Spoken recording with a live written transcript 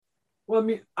Well, I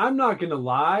mean, I'm not gonna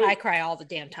lie. I cry all the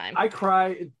damn time. I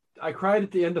cried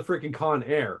at the end of freaking Con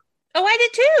Air. Oh, I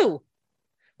did too.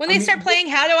 When they start playing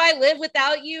 "How Do I Live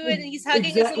Without You" and he's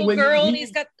hugging his little girl, and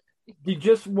he's got. He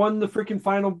just won the freaking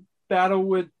final battle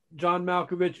with John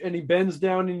Malkovich, and he bends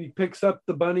down and he picks up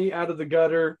the bunny out of the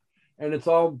gutter, and it's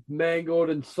all mangled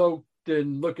and soaked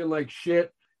and looking like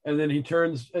shit. And then he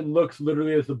turns and looks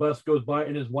literally as the bus goes by,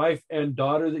 and his wife and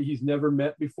daughter that he's never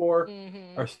met before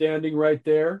are standing right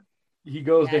there. He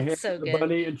goes to hand the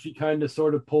bunny, and she kind of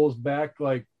sort of pulls back,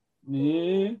 like,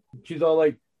 eh. She's all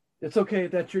like, "It's okay,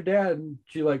 that's your dad." And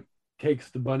she like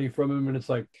takes the bunny from him, and it's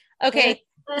like, okay.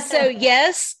 So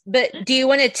yes, but do you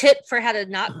want a tip for how to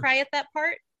not cry at that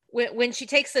part? When she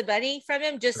takes the bunny from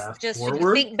him, just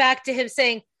think back to him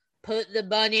saying, "Put the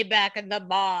bunny back in the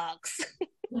box."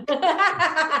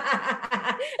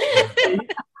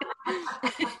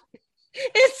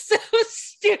 It's so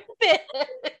stupid.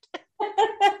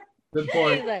 Good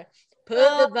point. He's like, "Put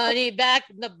the bunny back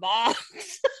in the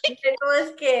box."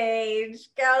 Nicolas Cage.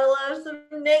 Gotta love some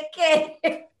Nick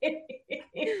Cage.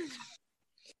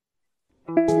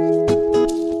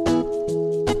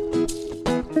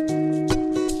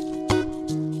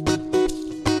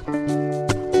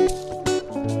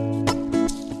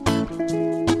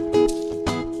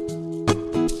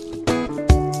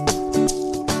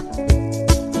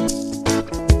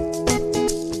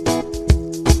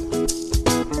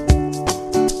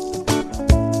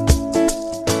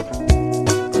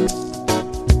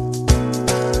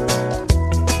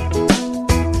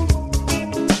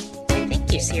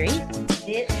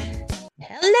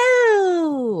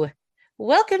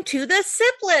 Welcome to the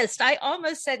Sip List. I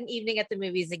almost said an evening at the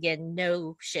movies again.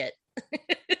 No shit.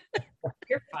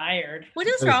 You're fired. What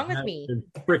is wrong with me?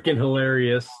 Freaking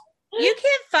hilarious. You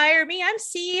can't fire me. I'm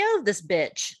CEO of this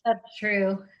bitch. That's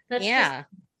true. That's yeah.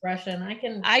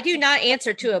 Russian. I do not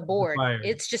answer to a board.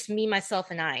 It's just me,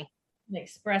 myself, and I.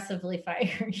 Expressively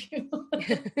fire you.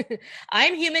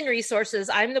 I'm human resources.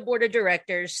 I'm the board of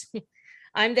directors.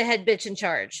 I'm the head bitch in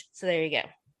charge. So there you go.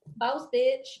 Boss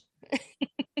bitch.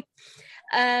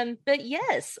 But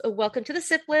yes, welcome to the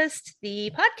Sip List,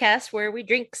 the podcast where we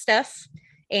drink stuff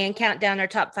and count down our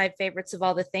top 5 favorites of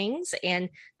all the things. And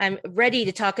I'm ready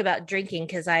to talk about drinking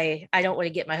because I don't want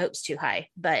to get my hopes too high.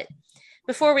 But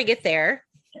before we get there,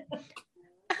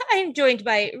 I'm joined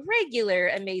by regular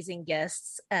amazing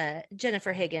guests,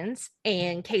 Jennifer Higgins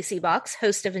and Casey Box,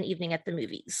 host of An Evening at the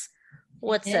Movies.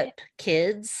 What's up,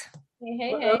 kids?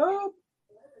 Hey.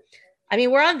 I mean,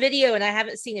 we're on video and I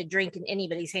haven't seen a drink in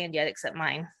anybody's hand yet except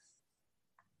mine.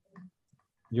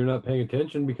 You're not paying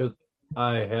attention because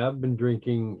I have been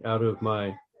drinking out of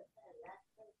my...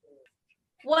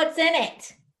 What's in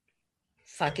it?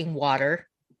 Fucking water.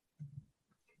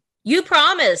 You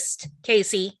promised,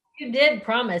 Casey. You did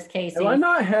promise, Casey. Have I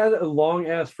not had a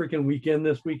long-ass freaking weekend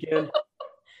this weekend?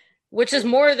 Which is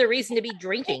more of the reason to be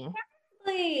drinking.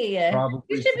 Exactly. Probably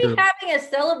you should be having a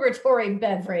celebratory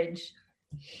beverage.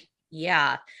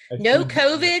 Yeah. No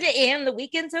COVID and the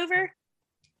weekend's over?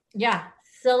 Yeah.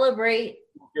 Celebrate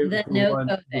the no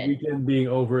COVID. The weekend being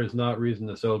over is not reason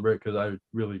to celebrate because I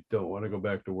really don't want to go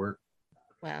back to work.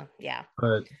 Well, yeah.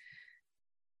 But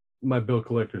my bill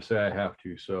collectors say I have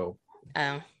to, so.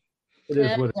 Oh. It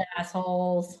is what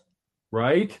assholes.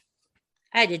 Right?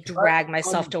 I had to drag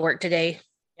myself to work today.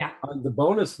 Yeah. On the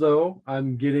bonus, though,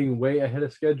 I'm getting way ahead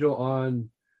of schedule on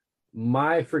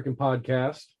my freaking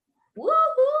podcast.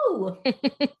 Woohoo!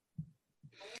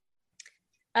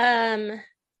 I'm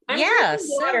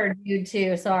water, dude,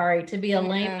 too. Sorry to be a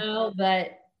lame-o,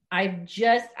 but I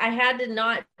had to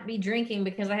not be drinking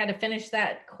because I had to finish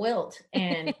that quilt,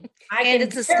 and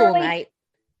it's a school night.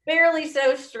 Barely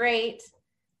so straight.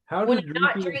 How does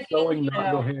drinking and sewing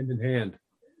not go hand in hand?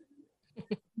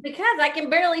 Because I can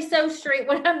barely sew straight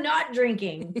when I'm not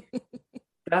drinking.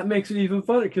 That makes it even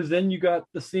funner because then you got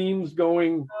the seams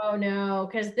going. Oh no,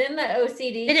 because then the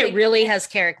OCD. And it really has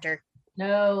character.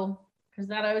 No, because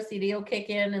that OCD will kick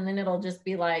in and then it'll just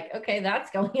be like, okay,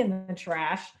 that's going in the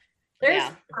trash.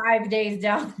 There's 5 days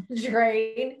down the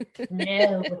drain.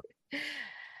 No.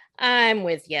 I'm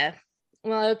with you.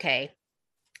 Well, okay.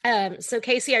 So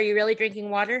Casey, are you really drinking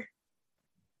water?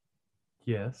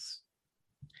 Yes.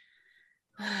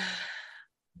 Glad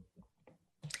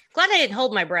I didn't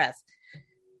hold my breath.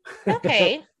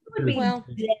 Okay. We would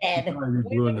be dead.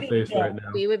 Blue in the face right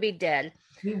now. We would be dead.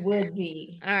 We would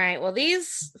be. All right. Well,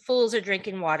 these fools are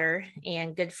drinking water,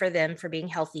 and good for them for being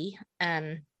healthy.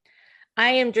 I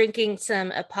am drinking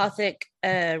some Apothic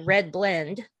red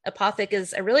blend. Apothic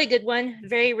is a really good one,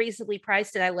 very reasonably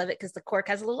priced, and I love it because the cork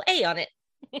has a little A on it.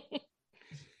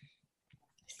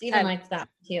 Steven likes that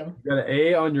too. You got an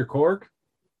A on your cork?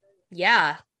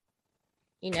 Yeah,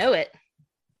 you know it.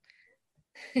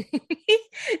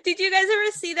 Did you guys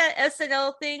ever see that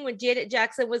SNL thing when Janet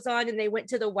Jackson was on and they went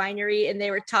to the winery and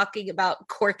they were talking about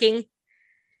corking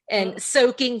and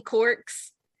soaking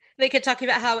corks? They could talk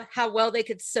about how well they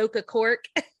could soak a cork.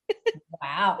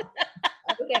 Wow.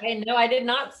 Okay, no, I did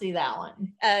not see that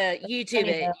one. YouTube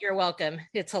it. You're welcome.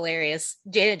 It's hilarious.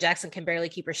 Janet Jackson can barely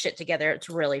keep her shit together. It's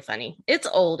really funny. It's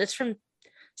old. It's from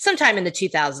sometime in the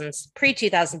 2000s,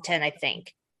 pre-2010, I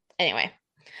think. Anyway.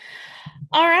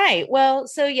 All right. Well,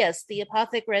 so yes, the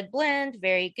Apothic Red Blend,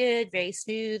 very good, very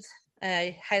smooth.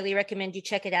 I highly recommend you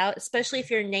check it out, especially if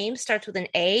your name starts with an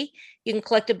A. You can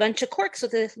collect a bunch of corks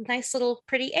with a nice little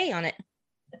pretty A on it.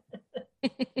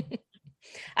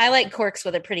 I like corks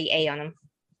with a pretty A on them.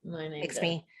 Makes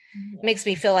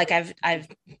me feel like I've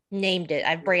named it,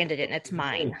 I've branded it, and it's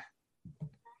mine.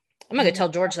 I'm gonna tell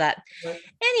George that.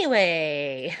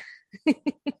 Anyway.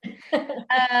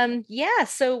 Yeah,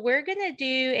 so we're gonna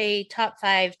do a top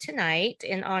 5 tonight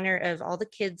in honor of all the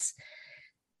kids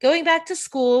going back to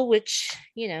school, which,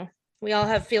 you know, we all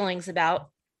have feelings about.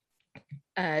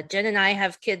 Jen and I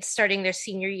have kids starting their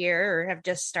senior year or have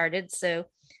just started, so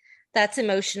that's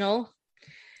emotional.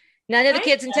 None of the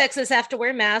kids in Texas have to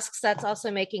wear masks. That's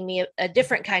also making me a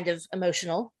different kind of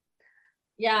emotional.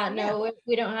 Yeah, no,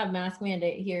 we don't have mask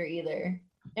mandate here either.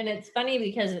 And it's funny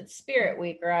because it's Spirit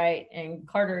Week, right? And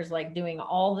Carter's like doing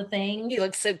all the things. He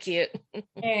looks so cute.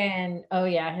 And oh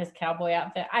yeah, his cowboy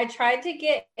outfit. I tried to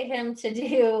get him to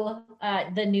do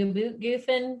the new boot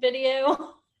goofing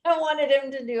video. I wanted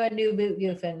him to do a new boot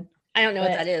goofing. I don't know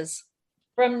what that is.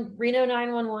 From Reno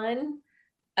 911.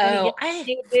 Oh,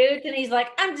 new boots, and he's like,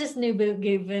 I'm just new boot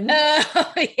goofing.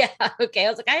 Oh yeah, okay. I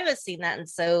was like, I haven't seen that in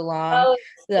so long. Oh,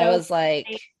 so I was like,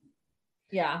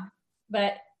 yeah,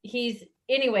 but he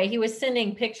was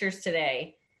sending pictures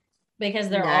today because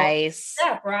they're nice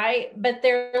all up, right? But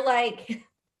they're like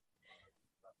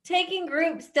taking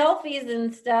group selfies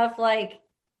and stuff. Like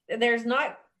there's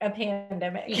not a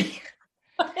pandemic,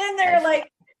 and they're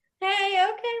like, hey,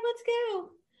 okay, let's go.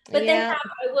 But I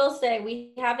will say,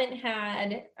 we haven't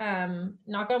had,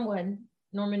 knock on wood,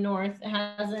 Norman North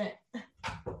hasn't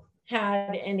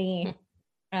had any,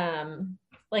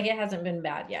 it hasn't been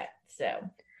bad yet. So,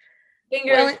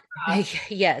 fingers crossed.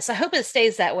 Yes, I hope it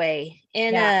stays that way.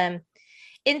 In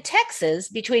Texas,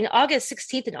 between August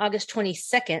 16th and August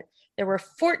 22nd, there were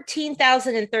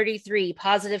 14,033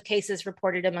 positive cases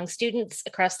reported among students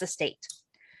across the state.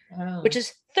 Oh. Which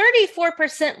is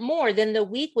 34% more than the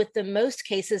week with the most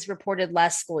cases reported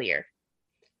last school year.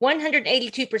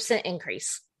 182%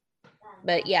 increase.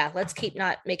 But yeah, let's keep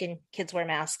not making kids wear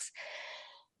masks.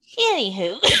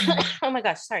 Anywho, oh my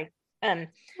gosh, sorry.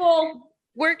 Well,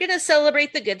 we're going to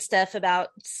celebrate the good stuff about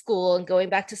school and going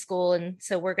back to school. And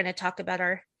so we're going to talk about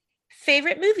our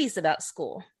favorite movies about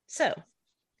school. So I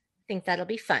think that'll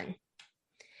be fun.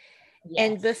 Yes.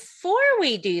 And before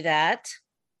we do that,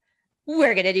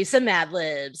 we're going to do some Mad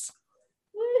Libs.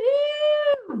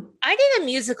 Woohoo! I did a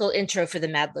musical intro for the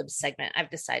Mad Libs segment,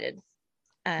 I've decided.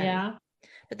 Yeah.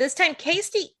 But this time,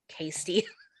 Casey. Casey.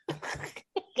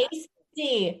 There's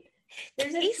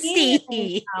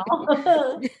Casey.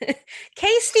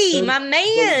 Casey, my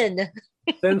man.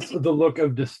 Sense the look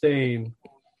of disdain.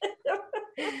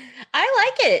 I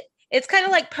like it. It's kind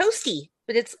of like Posty,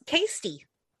 but it's Casey.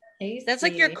 That's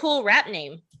like your cool rap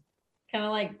name. Kind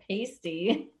of like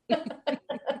Pasty.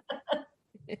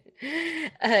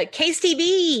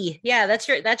 KSTB. Yeah, that's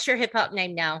your hip hop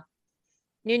name now.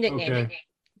 New nickname. Okay.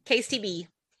 KSTB.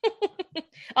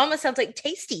 Almost sounds like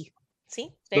tasty. See,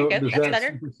 there you go. Does that's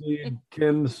better. Supersede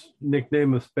Kim's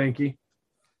nickname of Spanky.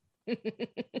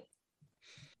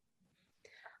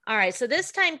 All right, so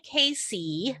this time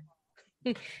KSTB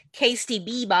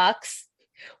Box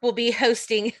will be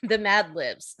hosting the Mad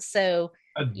Libs. So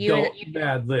Adult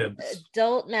Mad Libs.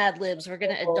 Adult Mad Libs. We're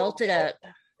going to adult it up.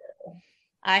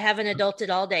 I haven't adulted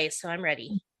all day, so I'm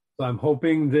ready. So I'm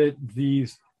hoping that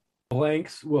these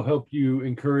blanks will help you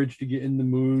encourage to get in the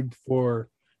mood for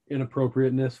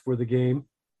inappropriateness for the game.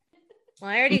 Well,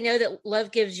 I already know that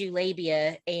love gives you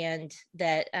labia and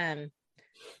that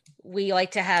we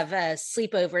like to have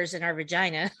sleepovers in our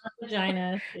vagina.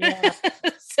 Vagina, yeah.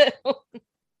 So.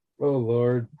 Oh,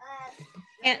 Lord.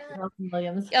 And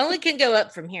only can go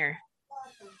up from here.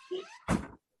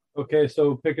 Okay,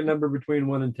 so pick a number between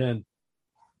 1 and 10.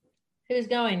 Who's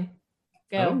going?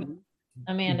 Go.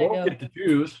 Amanda, go. Get to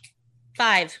choose.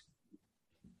 5.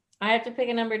 I have to pick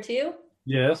a number 2?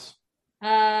 Yes.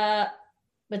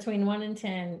 Between 1 and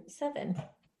 10, 7.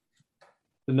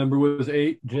 The number was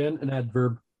 8. Jen, an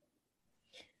adverb.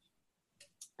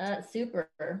 Super.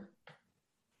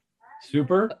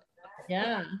 Super?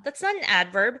 Yeah. That's not an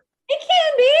adverb. It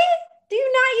can be. Do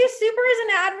you not use super as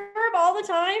an adverb all the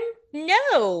time?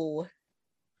 No.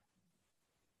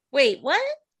 Wait, what?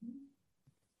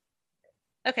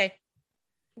 Okay.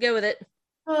 Go with it.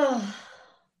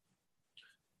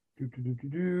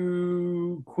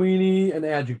 Queenie, an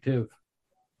adjective.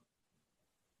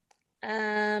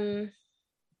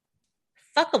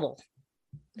 Fuckable.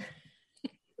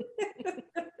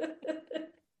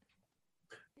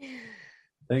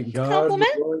 Thank God. Compliment?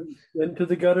 We're going into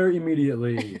the gutter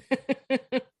immediately.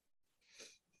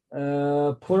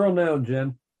 Plural noun,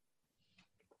 Jen.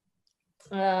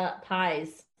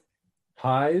 Pies.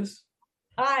 Pies,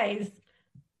 Pies.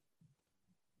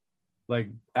 like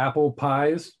apple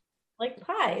pies. Like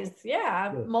pies.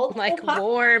 Yeah. Yeah. Multiple Like pies.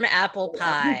 warm apple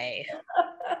pie.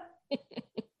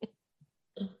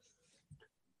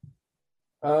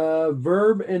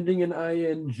 Verb ending in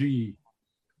ing.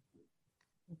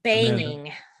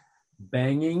 Banging.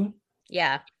 Banging.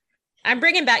 Yeah. I'm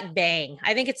bringing back bang.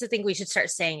 I think it's a thing we should start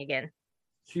saying again.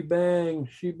 She bangs.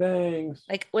 She bangs.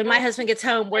 Like when my husband gets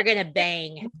home, we're going to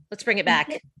bang. Let's bring it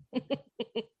back.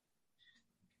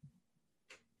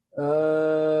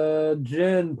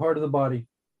 Jen, part of the body.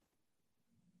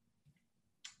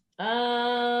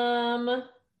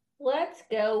 Let's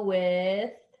go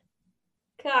with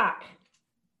cock.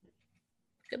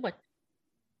 Good one.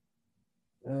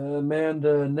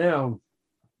 Amanda, noun.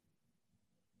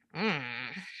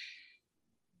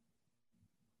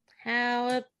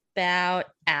 How about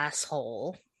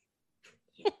asshole?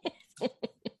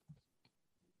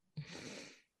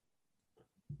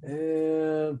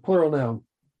 And plural noun.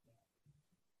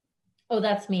 Oh,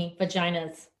 that's me.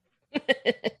 Vaginas.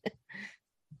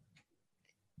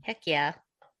 Heck yeah.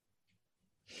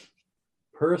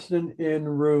 Person in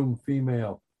room,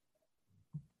 female.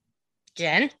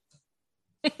 Jen?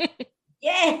 Yeah.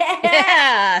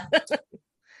 Yeah.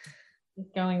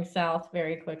 Going south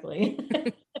very quickly.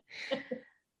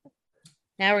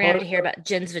 Now we're going to have to hear about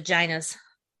Jen's vaginas.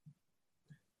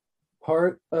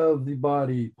 Part of the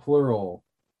body, plural.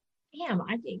 Damn,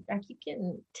 I keep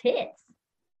getting tits.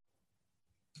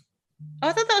 Oh,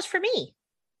 I thought that was for me.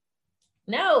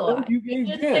 No, Oh, you gave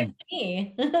just Jen. picked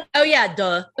me. Oh, yeah,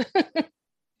 duh.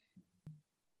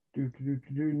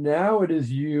 Now it is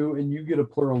you, and you get a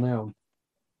plural noun.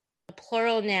 A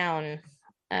plural noun.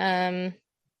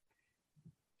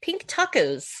 Pink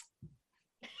tacos.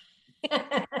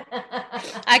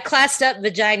 I classed up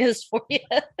vaginas for you.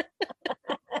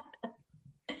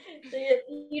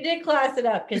 You did class it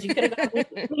up because you could have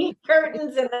got neat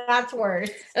curtains, and that's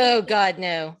worse. Oh, God,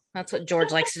 no. That's what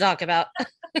George likes to talk about.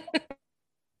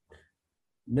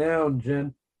 Noun,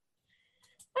 Jen.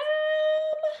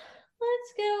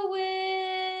 Let's go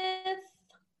with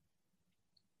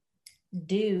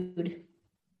dude.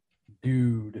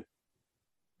 Dude.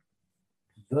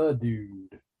 The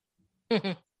dude.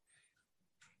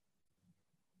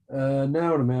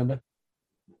 Noun, Amanda.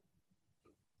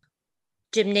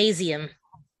 Gymnasium.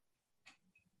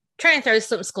 Trying to throw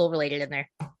something school related in there.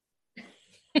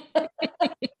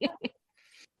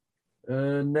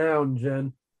 Noun,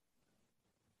 Jen.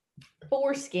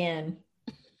 Foreskin.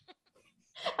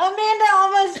 Amanda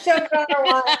almost choked on her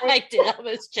wine. I did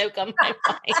almost choke on my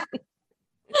wine.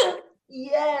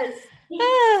 Yes.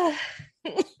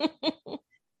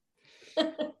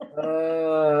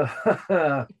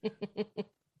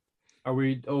 Are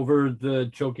we over the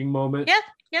choking moment? Yeah,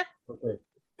 yeah. Okay.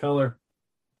 Color.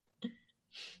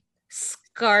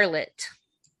 Scarlet.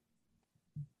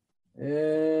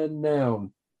 And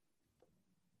noun.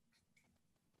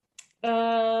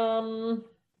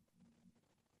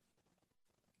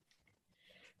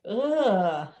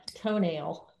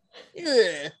 Toenail.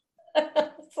 Ugh.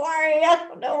 Sorry, I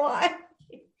don't know why.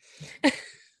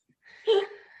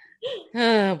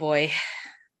 Oh boy.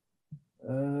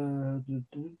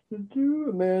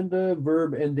 Amanda,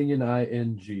 verb ending in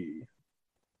ing.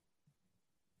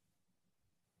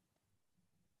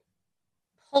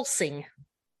 Pulsing.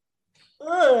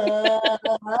 Ugh.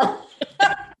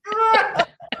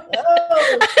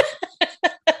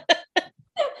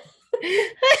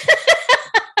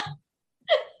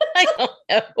 I don't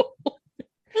know.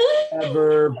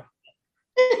 Adverb.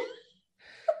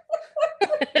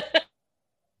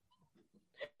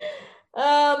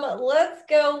 Let's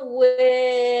go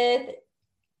with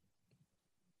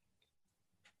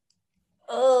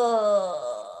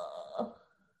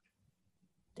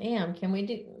damn, can we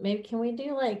do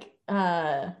like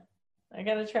I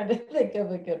gotta try to think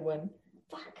of a good one.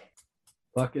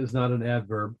 Fuck is not an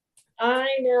adverb. I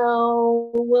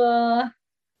know.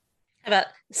 How about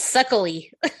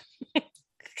suckly?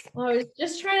 Well, I was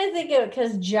just trying to think of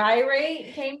because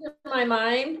gyrate came to my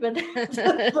mind, but that's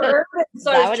a verb.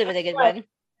 So That would have been a good one.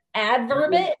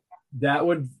 Adverb it. That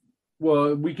would,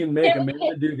 well, we can make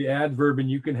Amanda do the adverb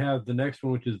and you can have the next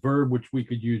one, which is verb, which we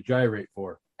could use gyrate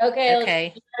for. Okay.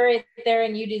 Okay. Let's gyrate there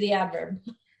and you do the adverb.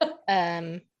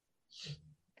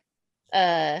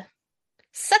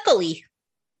 Suckly.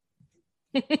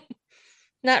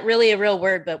 Not really a real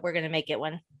word, but we're going to make it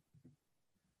one.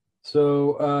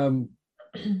 So,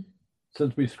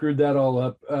 since we screwed that all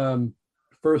up,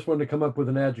 first one to come up with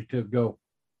an adjective, go.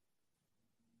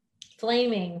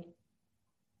 Flaming.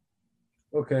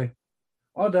 Okay.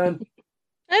 All done.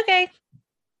 Okay.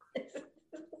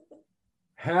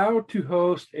 How to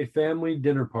host a family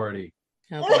dinner party.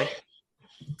 Oh boy.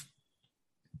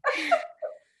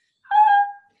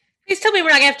 Please tell me we're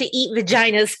not going to have to eat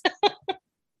vaginas.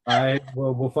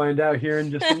 Well, we'll find out here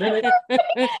in just a minute.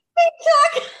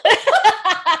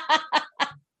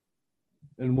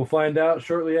 And we'll find out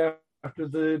shortly after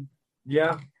the,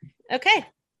 Okay.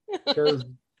 because,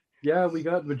 we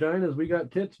got vaginas, we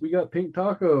got tits, we got pink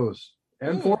tacos,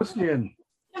 and foreskin.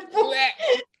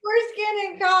 Foreskin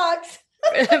and cocks.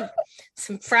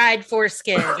 Some fried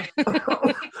foreskin.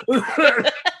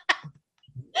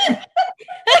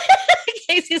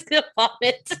 Casey's going to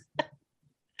vomit.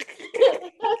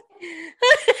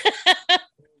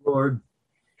 Lord.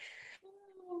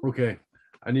 Okay.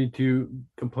 I need to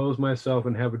compose myself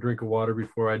and have a drink of water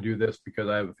before I do this because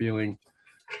I have a feeling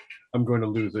I'm going to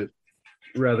lose it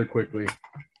rather quickly.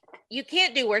 You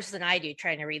can't do worse than I do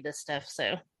trying to read this stuff,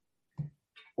 so.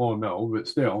 Oh, no, but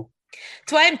still.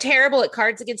 That's why I'm terrible at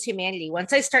Cards Against Humanity.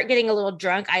 Once I start getting a little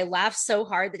drunk, I laugh so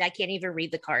hard that I can't even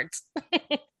read the cards.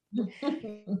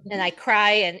 And I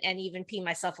cry and even pee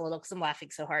myself a little because I'm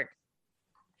laughing so hard.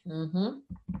 Mm-hmm.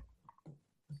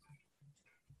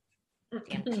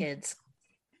 Damn kids.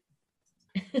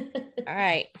 All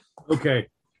right. Okay.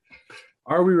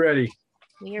 Are we ready?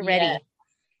 We are ready. Yeah.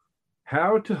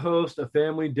 How to host a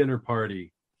family dinner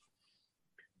party.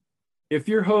 If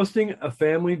you're hosting a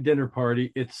family dinner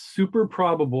party, it's super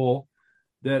probable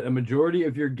that a majority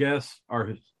of your guests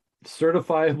are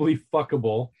certifiably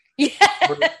fuckable.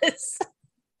 Yes.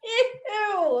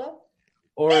 Ew.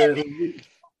 Or at least,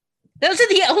 Those are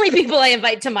the only people I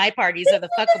invite to my parties are the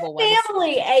fuckable ones.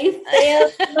 Family, a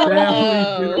family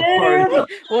dinner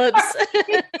party. Whoops.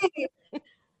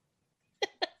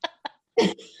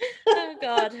 Oh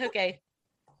God. Okay.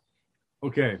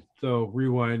 Okay, so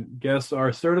rewind. Guests are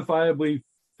certifiably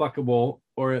fuckable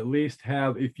or at least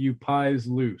have a few pies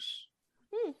loose.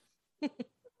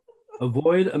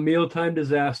 Avoid a mealtime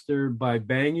disaster by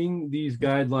banging these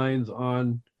guidelines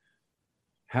on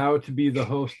how to be the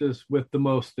hostess with the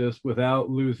mostest without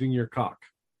losing your cock.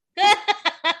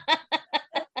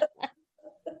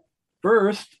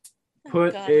 First,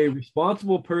 put a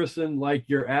responsible person like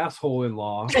your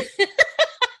asshole-in-law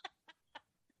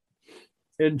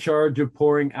in charge of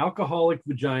pouring alcoholic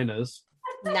vaginas.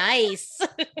 Nice.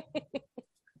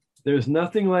 There's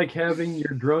nothing like having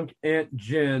your drunk Aunt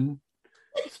Jen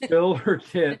spill her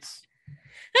tits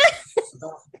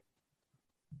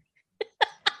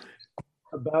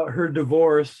about her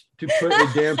divorce to put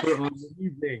a damper on the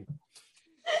evening.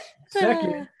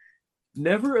 Second,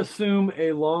 never assume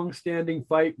a long-standing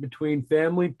fight between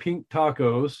family pink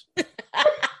tacos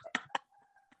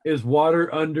is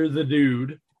water under the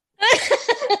dude.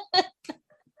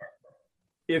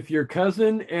 If your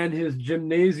cousin and his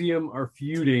gymnasium are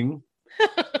feuding,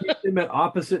 keep them at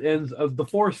opposite ends of the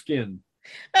foreskin.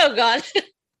 Oh God.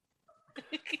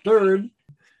 Third,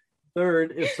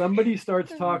 if somebody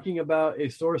starts talking about a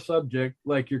sore subject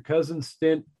like your cousin's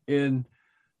stint in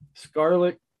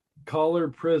Scarlet Collar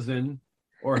Prison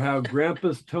or how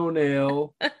grandpa's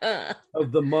toenail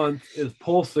of the month is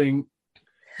pulsing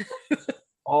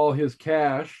all his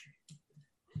cash,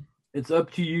 it's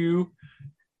up to you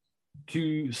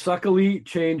to suckily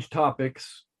change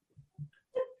topics.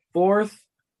 Fourth,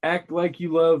 act like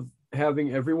you love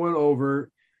having everyone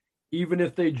over, even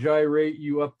if they gyrate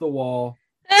you up the wall.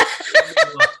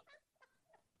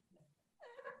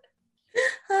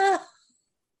 That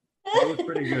was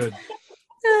pretty good.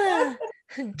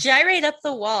 Gyrate up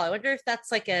the wall. I wonder if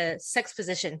that's like a sex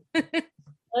position.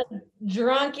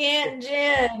 Drunk Aunt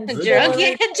Jen. Drunk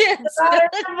Aunt Jen.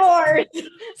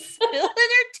 Spilling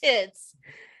her tits.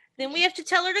 Then we have to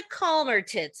tell her to calm her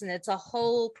tits, and it's a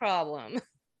whole problem.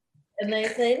 And they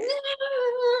say,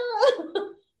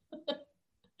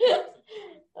 no.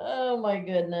 Oh my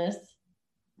goodness.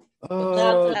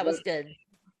 That was good.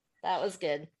 That was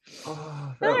good.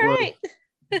 Oh, All right.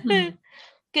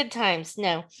 Good times.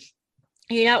 No.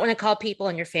 You not want to call people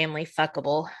in your family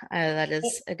fuckable. That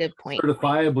is a good point.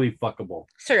 Certifiably fuckable.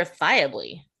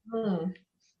 Certifiably. Hmm.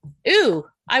 Ooh,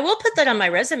 I will put that on my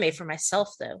resume for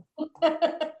myself, though.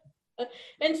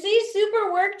 And see,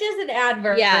 super worked as an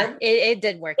adverb. Yeah, it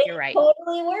did work. You're right.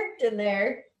 Totally worked in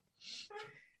there.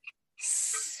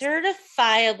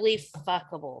 Certifiably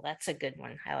fuckable. That's a good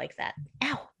one. I like that.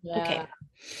 Ow. Yeah. Okay.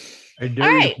 I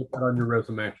dare you to put that on your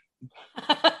resume.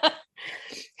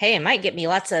 Hey, it might get me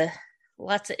lots of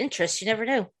interest. You never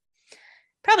know.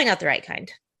 Probably not the right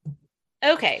kind.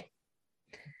 Okay.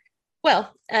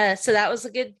 Well, so that was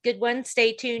a good one.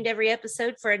 Stay tuned every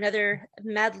episode for another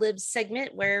Mad Libs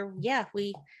segment where, yeah,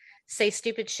 we say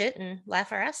stupid shit and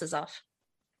laugh our asses off.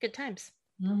 Good times.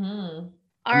 Mm-hmm.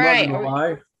 All right. Not gonna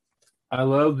lie, I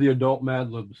love the adult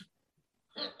Mad Libs.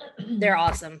 They're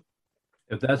awesome.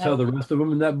 If that's how the rest of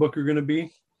them in that book are going to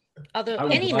be. Although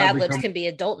any Mad Libs can be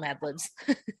adult Mad Libs.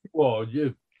 Well,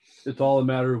 it's all a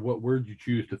matter of what words you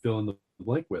choose to fill in the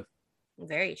blank with.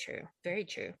 Very true. Very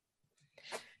true.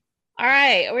 All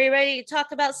right. Are we ready to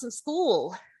talk about some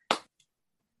school?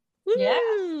 Woo!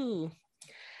 Yeah.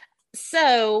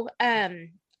 So I'm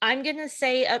going to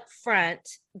say up front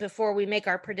before we make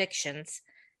our predictions,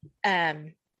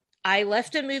 I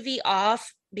left a movie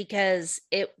off because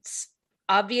it's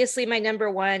obviously my number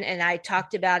one, and I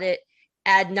talked about it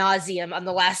ad nauseum on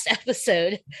the last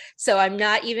episode. So I'm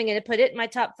not even going to put it in my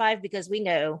top 5 because we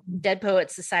know Dead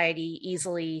Poets Society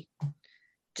easily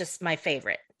just my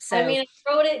favorite. So I mean, I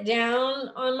wrote it down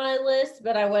on my list,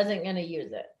 but I wasn't going to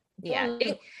use it. Yeah.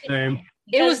 Same.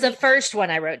 It was the first one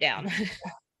I wrote down.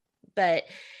 But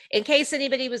in case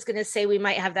anybody was going to say we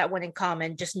might have that one in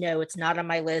common, just know it's not on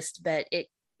my list, but it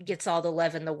gets all the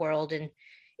love in the world, and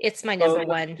it's my number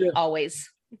one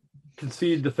always.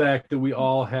 Concede the fact that we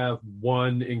all have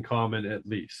one in common at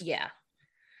least. Yeah.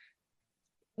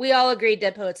 We all agree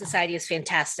Dead Poets Society is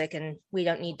fantastic, and we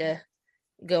don't need to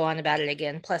go on about it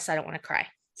again. Plus, I don't want to cry.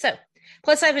 So,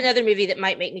 plus I have another movie that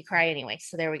might make me cry anyway.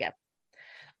 So there we go.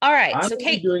 All right. I'm so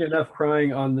Kate doing enough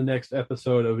crying on the next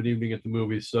episode of An Evening at the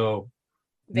Movies. So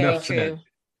very true.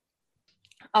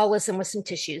 I'll listen with some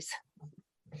tissues.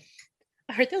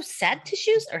 Are those sad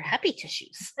tissues or happy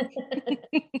tissues?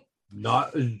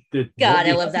 God,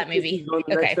 I love that movie. On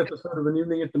the next episode of An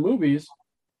Evening at the Movies.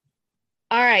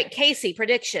 All right, Casey,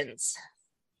 predictions.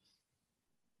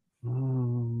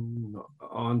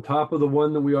 On top of the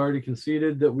one that we already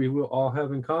conceded that we will all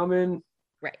have in common.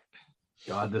 Right.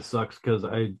 God, this sucks because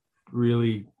I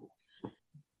really.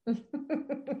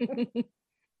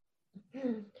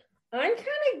 I'm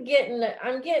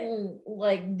getting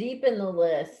like deep in the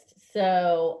list.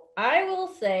 So I will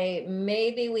say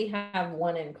maybe we have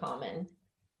one in common.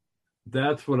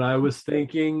 That's what I was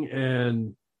thinking.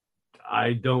 And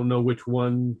I don't know which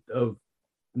one of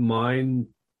mine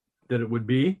that it would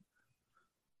be.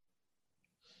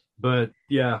 But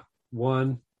yeah,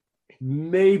 one,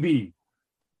 maybe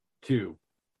two.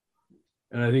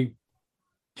 And I think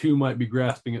two might be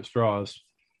grasping at straws.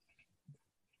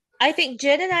 I think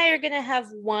Jen and I are going to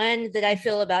have one that I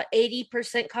feel about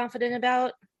 80% confident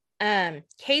about.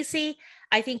 Casey,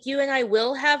 I think you and I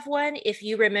will have one if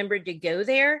you remembered to go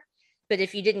there. But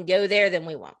if you didn't go there, then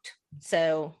we won't.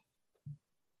 So,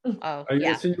 are you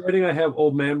insinuating I have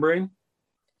old man brain?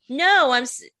 No,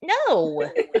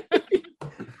 no.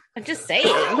 I'm just saying.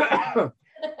 I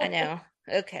know.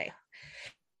 Okay.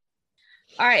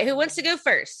 All right. Who wants to go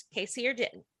first? Casey or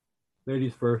Jen?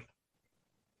 Ladies first.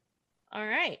 All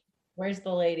right. Where's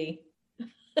the lady?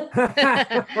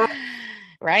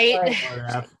 Right.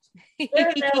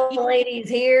 There's no ladies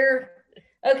here.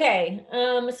 Okay.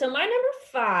 So my number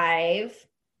 5,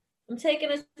 I'm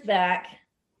taking us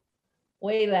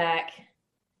way back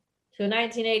to a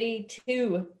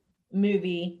 1982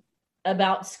 movie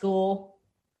about school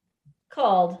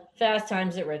called Fast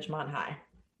Times at Ridgemont High.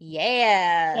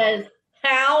 Yeah. Because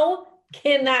how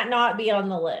can that not be on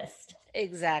the list?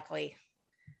 Exactly.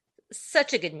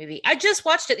 Such a good movie. I just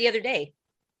watched it the other day.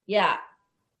 Yeah.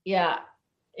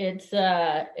 It's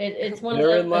one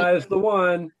Therein of those. lies the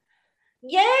one.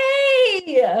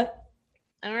 Yay!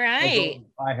 All right.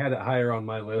 I had it higher on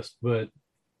my list, but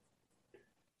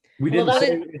we didn't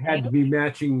say it had to be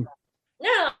matching.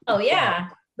 No, yeah.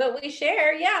 But we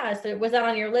share, yeah. So was that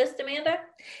on your list, Amanda?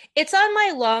 It's on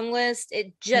my long list.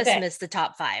 It just missed the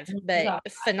top 5, but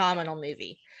phenomenal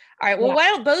movie. All right. Well, why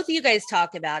don't both of you guys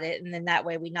talk about it, and then that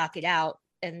way we knock it out,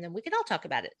 and then we can all talk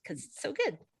about it because it's so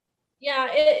good. Yeah.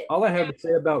 All I have to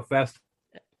say about Fast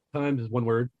Times is one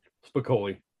word: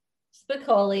 Spicoli.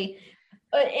 Spicoli.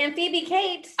 And Phoebe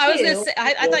Cates, too. I was gonna say,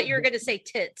 I thought you were gonna say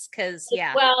tits, because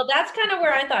yeah. Well, that's kind of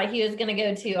where I thought he was gonna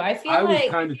go too. I was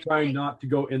kind of trying not to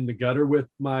go in the gutter with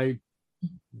my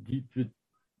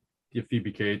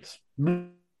Phoebe Cates. Well,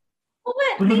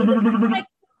 but like,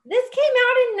 this came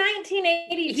out in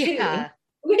 1982. Yeah.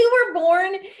 We were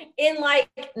born in like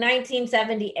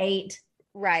 1978,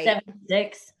 Right.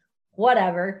 76,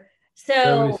 whatever. So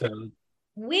 77.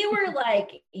 we were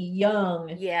like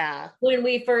young, Yeah, when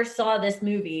we first saw this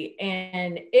movie,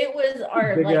 and it was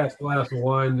our big ass glass of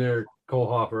wine there, Cole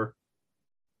Hopper.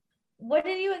 What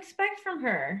did you expect from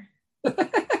her? Have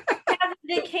a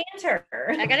decanter.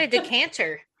 I got a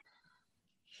decanter.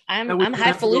 I'm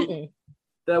highfalutin.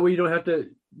 That way you don't have to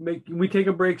we take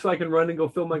a break so I can run and go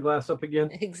fill my glass up again.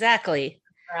 Exactly.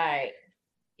 Right.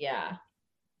 Yeah.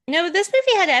 No, this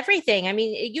movie had everything. I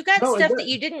mean, you got stuff that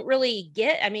you didn't really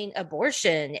get. I mean,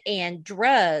 abortion and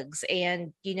drugs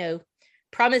and,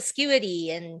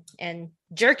 promiscuity and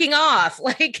jerking off.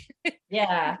 Like,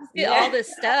 yeah. all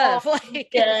this stuff.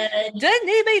 Like, doesn't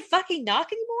anybody fucking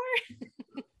knock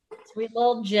anymore? Sweet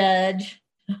little judge.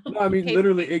 No, I mean,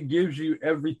 literally, it gives you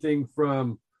everything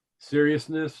from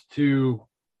seriousness to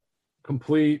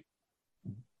complete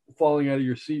falling out of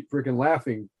your seat, freaking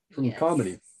laughing from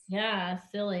comedy. Yeah,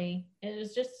 silly. It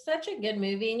was just such a good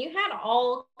movie, and you had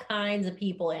all kinds of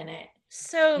people in it.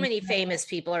 So many famous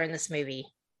people are in this movie.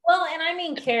 Well, and I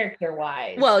mean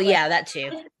character-wise. Well, yeah, that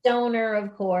too. Stoner,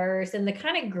 of course, and the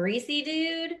kind of greasy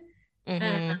dude,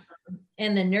 and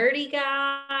the nerdy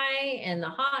guy, and the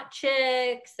hot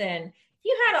chicks, and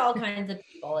you had all kinds of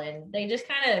people, and they just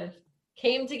kind of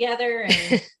came together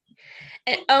and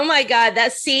and oh my God,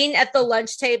 that scene at the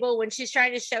lunch table when she's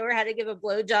trying to show her how to give a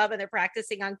blowjob and they're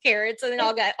practicing on carrots, and then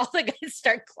all the guys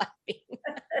start clapping.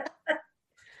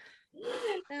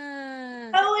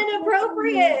 So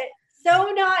inappropriate.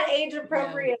 So not age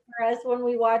appropriate for us when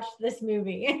we watched this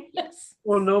movie. Yes.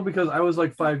 Well, no, because I was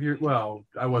like 5 years. Well,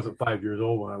 I wasn't 5 years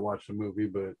old when I watched the movie,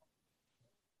 but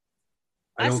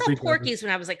I saw Porky's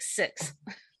when I was like 6.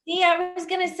 Yeah, I was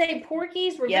gonna say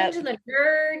Porky's, Revenge of the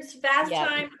Nerds, Fast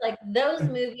Times, like those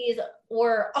movies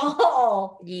were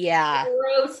all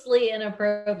grossly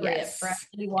inappropriate for us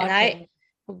to be watching. And I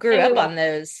grew up on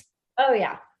those. Oh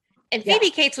yeah. And Phoebe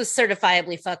Cates was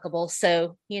certifiably fuckable,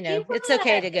 so it's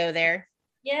okay to go there.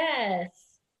 Yes.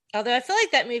 Although I feel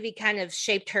like that movie kind of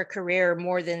shaped her career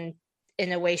more than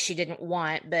in a way she didn't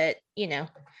want, but she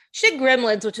did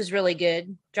Gremlins, which was really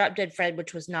good. Drop Dead Fred,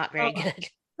 which was not very good.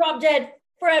 Drop Dead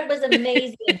Fred was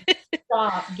amazing.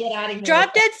 Stop. Get out of here.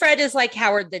 Drop Dead Fred is like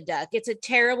Howard the Duck. It's a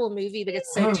terrible movie, but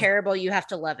it's so terrible you have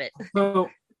to love it. So,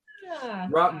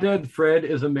 Drop Dead Fred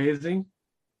is amazing.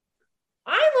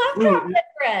 I love Drop Dead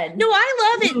Fred. No,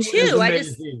 I love it too.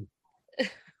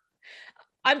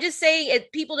 I'm just saying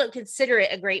people don't consider it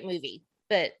a great movie,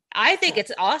 but I think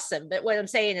it's awesome. But what I'm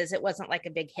saying is it wasn't like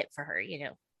a big hit for her,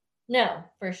 No,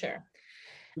 for sure.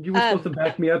 You were supposed to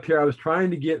back me up here. I was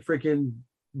trying to get freaking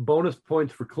bonus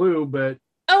points for Clue, but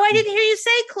I didn't hear you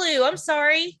say Clue. I'm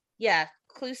sorry. Yeah,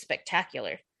 Clue's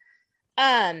spectacular.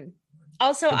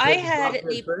 Also, I had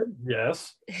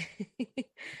yes.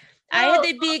 I had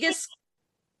the biggest.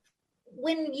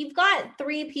 When you've got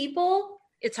 3 people,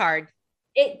 it's hard.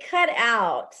 It cut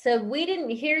out, so we didn't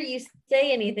hear you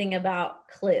say anything about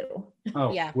Clue.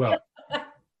 Oh, yeah. Well,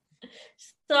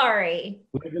 sorry.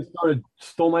 I just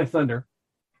stole my thunder.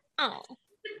 Oh.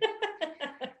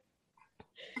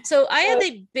 So I had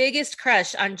the biggest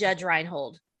crush on Judge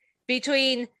Reinhold.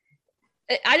 I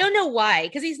don't know why,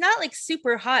 because he's not like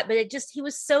super hot, but he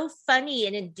was so funny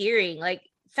and endearing. Like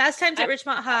Fast Times at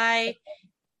Ridgemont High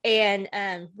and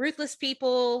Ruthless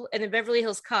People and the Beverly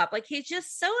Hills Cop. Like he's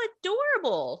just so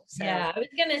adorable. So. Yeah, I was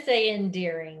gonna say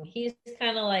endearing. He's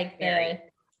kind of like the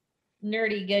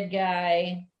nerdy good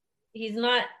guy. He's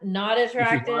not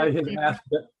attractive.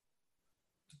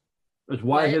 That's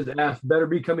why his ass better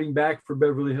be coming back for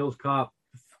Beverly Hills Cop.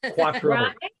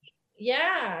 Right?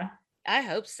 Yeah. I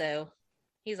hope so.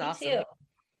 He's awesome. Too.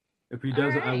 If he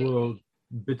doesn't, I will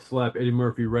bitch slap Eddie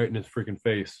Murphy right in his freaking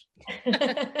face.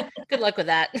 Good luck with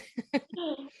that.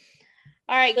 All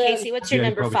right, Casey, what's your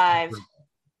number 5?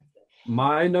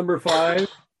 My number 5,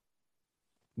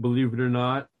 believe it or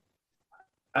not,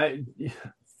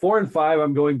 4 and 5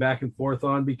 I'm going back and forth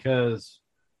on because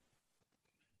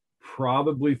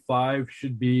probably 5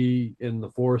 should be in the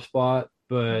 4 spot,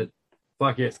 but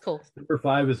fuck it. That's cool. Number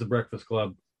 5 is The Breakfast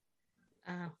Club.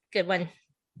 Good one.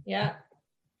 Yeah.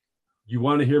 You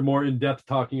want to hear more in-depth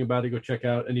talking about it, go check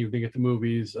out An Evening at the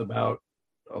Movies about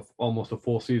almost a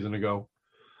full season ago.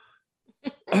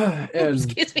 And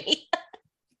excuse me.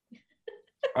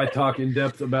 I talk in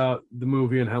depth about the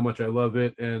movie and how much I love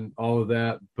it and all of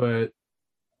that. But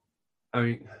I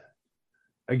mean,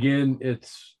 again,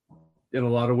 it's in a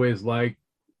lot of ways like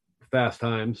Fast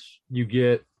Times. You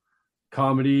get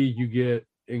comedy, you get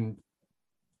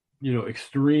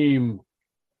extreme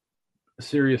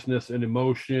seriousness and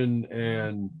emotion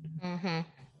and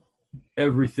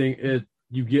everything.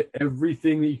 You get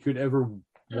everything that you could ever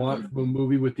want from a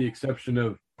movie, with the exception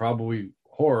of probably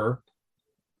horror,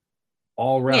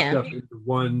 all wrapped up into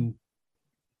one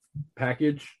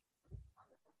package.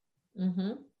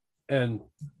 Mm-hmm. And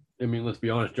I mean, let's be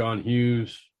honest, John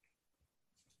Hughes,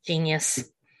 genius.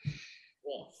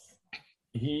 Yes.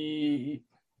 He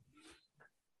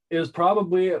is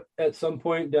probably at some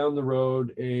point down the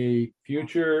road a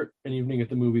future An Evening at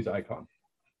the Movies icon.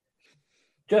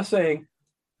 Just saying.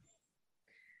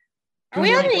 Are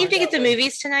we on An Evening at the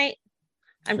Movies tonight?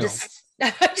 I'm No. just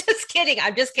kidding.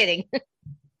 I'm just kidding.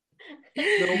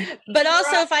 No. But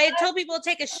also, if I had told people to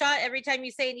take a shot every time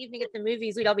you say An Evening at the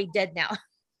Movies, we'd all be dead now.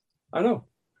 I know.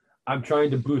 I'm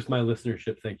trying to boost my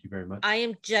listenership. Thank you very much. I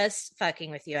am just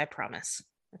fucking with you. I promise.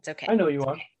 It's okay. I know you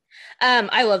are.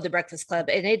 I love The Breakfast Club,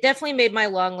 and it definitely made my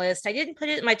long list. I didn't put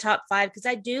it in my top 5 because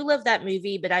I do love that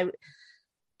movie, but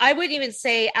I wouldn't even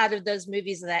say out of those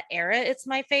movies of that era, it's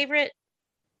my favorite.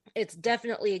 It's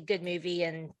definitely a good movie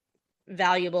and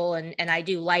valuable, and I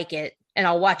do like it, and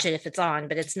I'll watch it if it's on,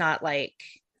 but it's not like,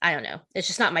 I don't know. It's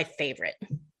just not my favorite.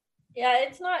 Yeah,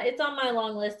 it's not. It's on my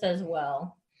long list as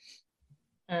well.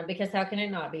 Because how can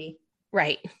it not be?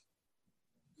 Right.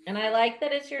 And I like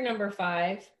that it's your number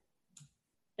 5.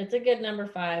 It's a good number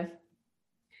 5.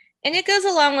 And it goes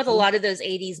along with a lot of those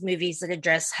 80s movies that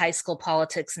address high school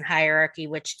politics and hierarchy,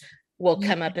 which will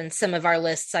come up in some of our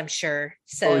lists, I'm sure.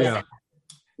 So, yeah.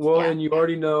 Well, yeah. And you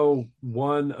already know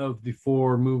one of the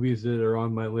 4 movies that are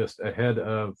on my list ahead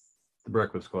of The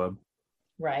Breakfast Club.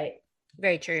 Right.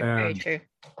 Very true. Very true.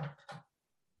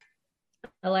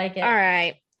 I like it. All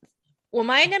right. Well,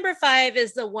 my number 5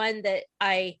 is the one that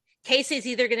Casey's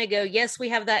either going to go, yes, we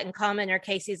have that in common, or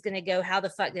Casey's going to go, how the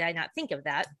fuck did I not think of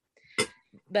that?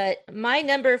 But my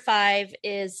number 5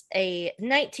 is a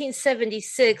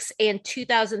 1976 and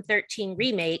 2013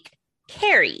 remake,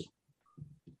 Carrie.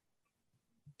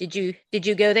 Did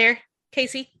you go there,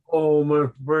 Casey? Oh my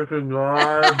freaking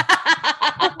God.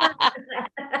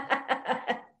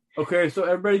 Okay, so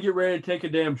everybody get ready to take a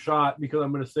damn shot because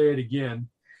I'm going to say it again.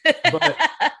 But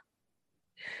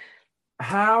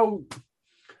how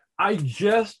I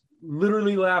just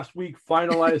literally last week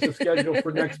finalized the schedule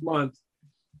for next month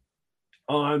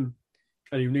on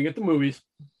An Evening at the Movies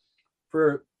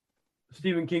for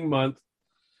Stephen King month.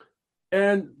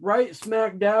 And right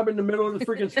smack dab in the middle of the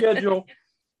freaking schedule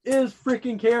is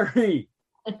freaking Carrie.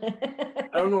 I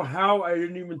don't know how I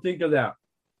didn't even think of that.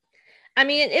 I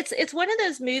mean, it's one of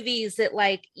those movies that,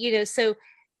 like, so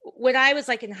when I was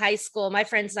like in high school, my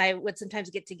friends and I would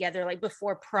sometimes get together like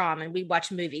before prom and we'd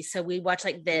watch movies. So we'd watch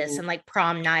like this and like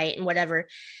Prom Night and whatever.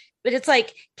 But it's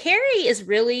like Carrie is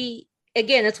really,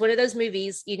 again, it's one of those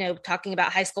movies, talking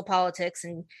about high school politics,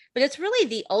 but it's really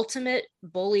the ultimate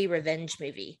bully revenge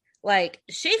movie. Like,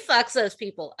 she fucks those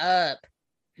people up.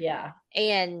 Yeah.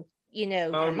 And,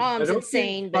 her mom's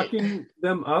insane. But fucking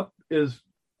them up is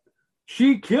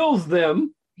she kills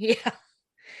them. Yeah.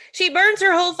 She burns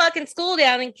her whole fucking school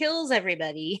down and kills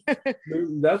everybody.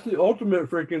 That's the ultimate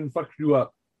freaking fucks you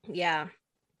up. Yeah.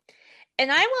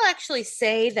 And I will actually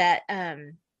say that,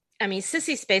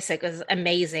 Sissy Spacek was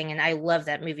amazing, and I love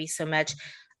that movie so much.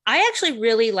 I actually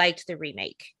really liked the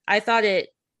remake. I thought it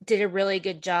did a really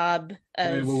good job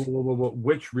of...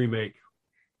 Which remake?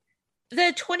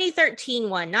 The 2013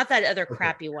 one, not that other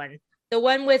crappy one. The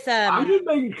one with... I didn't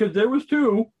make it because there was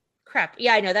 2. Crap.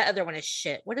 Yeah, I know. That other one is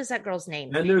shit. What is that girl's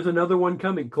name? And there's another one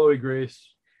coming, Chloe Grace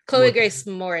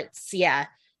Moritz. Yeah.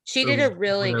 She did a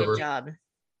really good job.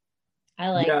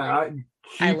 I like her.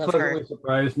 I love her.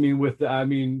 Surprised me with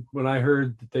when I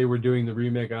heard that they were doing the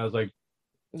remake, I was like,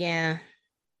 yeah,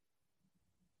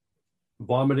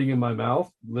 vomiting in my mouth,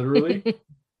 literally.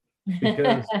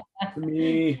 Because to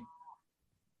me,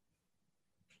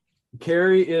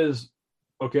 Carrie is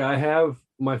okay. I have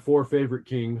my 4 favorite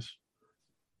Kings.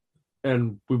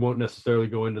 And we won't necessarily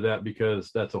go into that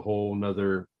because that's a whole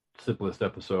nother sip list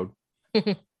episode.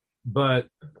 But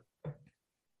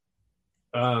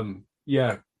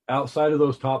yeah, outside of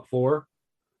those top 4,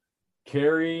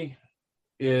 Carrie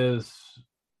is,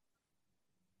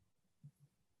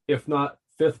 if not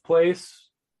 5th place,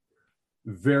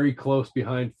 very close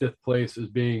behind 5th place as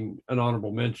being an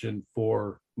honorable mention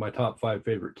for my top 5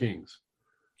 favorite Kings.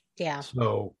 Yeah.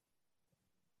 So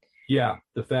yeah,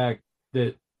 the fact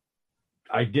that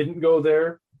I didn't go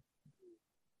there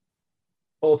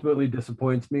ultimately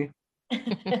disappoints me.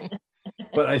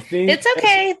 But I think it's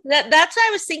okay. That's what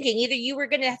I was thinking. Either you were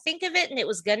going to think of it and it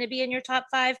was going to be in your top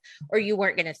 5, or you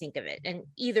weren't going to think of it. And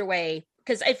either way,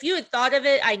 because if you had thought of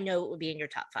it, I know it would be in your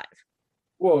top 5.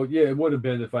 Well, yeah, it would have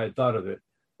been if I had thought of it.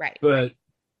 Right. But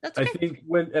That's okay. I think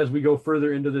as we go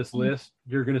further into this list,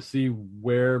 you're going to see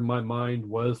where my mind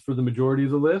was for the majority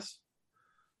of the list.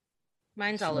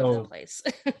 Mine's all over the place.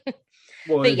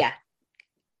 Well, but yeah.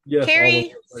 Yes,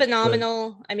 Carrie,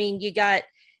 phenomenal. I mean, you got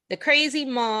the crazy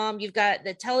mom, you've got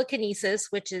the telekinesis,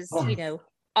 which is,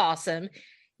 awesome.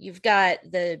 You've got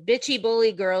the bitchy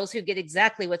bully girls who get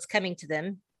exactly what's coming to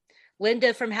them.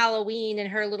 Linda from Halloween and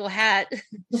her little hat.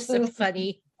 So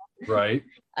funny. Right.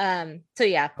 So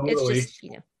yeah, totally. It's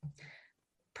just,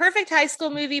 perfect high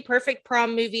school movie, perfect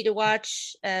prom movie to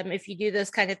watch. If you do those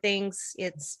kind of things,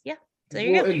 it's there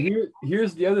you go. And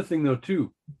here's the other thing though,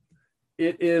 too.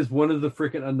 It is one of the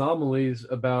freaking anomalies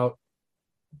about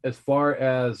as far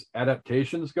as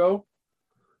adaptations go,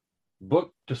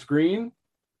 book to screen,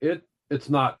 it's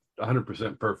not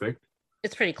 100% perfect.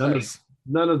 It's pretty close.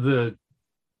 None of the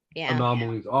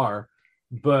anomalies are,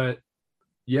 but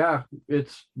yeah,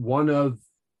 it's one of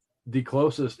the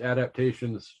closest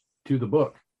adaptations to the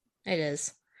book. It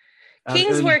is.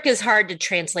 King's work is hard to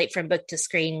translate from book to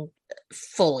screen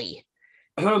fully.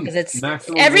 Because it's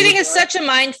everything is such a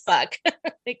mind fuck.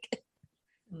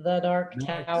 The Dark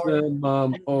Tower.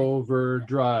 Maximum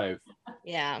Overdrive.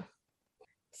 Yeah.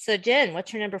 So Jen,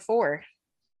 what's your number 4?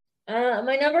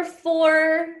 My number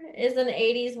 4 is an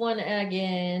 80s one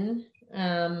again.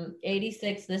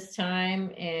 86 this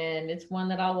time, and it's one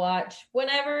that I'll watch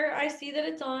whenever I see that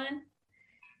it's on.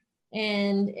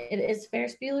 And it is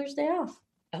Ferris Bueller's Day Off.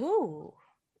 Oh.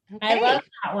 Okay. I love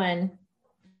that one.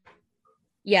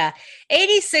 Yeah.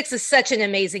 86 is such an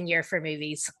amazing year for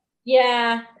movies.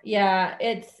 Yeah,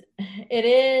 it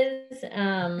is.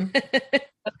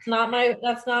 That's not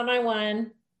my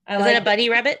one. Is that a bunny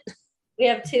rabbit? We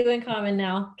have 2 in common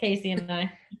now, Casey and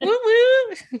I. Woo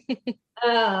woo.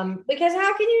 Because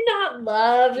how can you not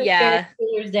love Ferris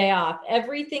Bueller's Day Off?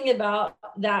 Everything about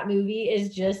that movie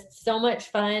is just so much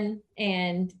fun,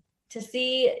 and to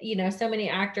see, so many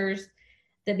actors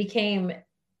that became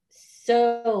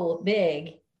so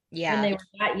big when they were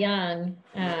that young,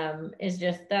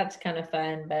 that's kind of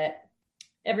fun. But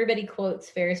everybody quotes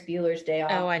Ferris Bueller's Day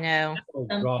Off. Oh, I know. Oh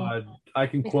God, I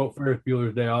can quote Ferris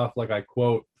Bueller's Day Off like I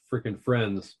quote freaking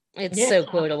Friends. It's so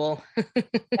quotable.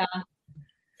 Yeah.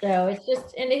 So it's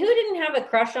just, and who didn't have a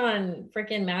crush on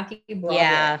freaking Matthew Broderick?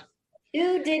 Yeah.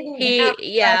 Who didn't?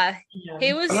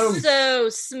 He was so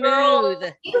smooth.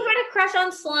 Girl, you had a crush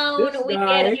on Sloane.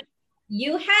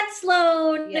 You had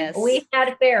Sloane. Yes. We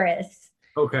had Ferris.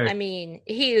 Okay. I mean,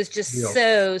 he is just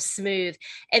so smooth.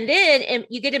 And then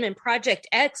you get him in Project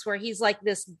X, where he's like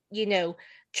this,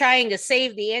 trying to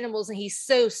save the animals, and he's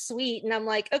so sweet. And I'm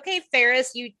like, okay,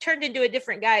 Ferris, you turned into a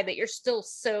different guy, but you're still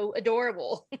so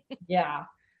adorable. Yeah.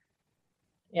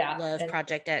 Love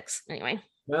Project X. Anyway.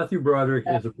 Matthew Broderick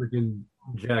is a freaking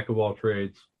jack of all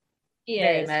trades.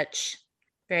 Very much.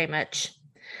 Very much.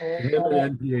 Him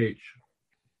and NPH.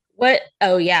 What?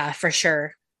 Oh yeah, for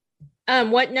sure.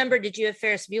 What number did you have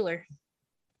Ferris Bueller?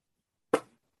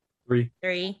 3.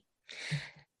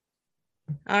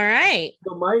 All right.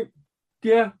 So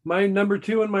my number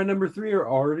 2 and my number 3 are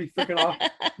already freaking off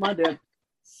my deck.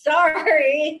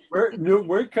 Sorry.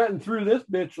 We're cutting through this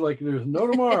bitch like there's no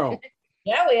tomorrow.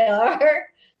 Yeah, we are.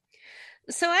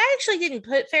 So I actually didn't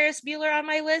put Ferris Bueller on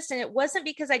my list, and it wasn't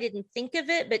because I didn't think of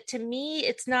it, but to me,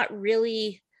 it's not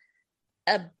really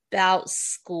about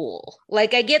school.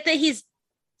 Like, I get that he's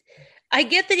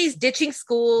ditching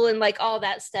school and like all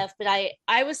that stuff, but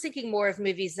I was thinking more of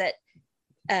movies that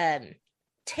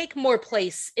take more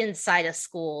place inside a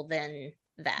school than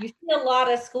that. You see a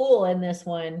lot of school in this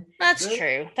one. That's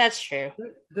true.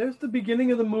 There's the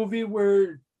beginning of the movie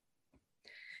where.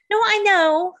 No, I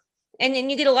know. And then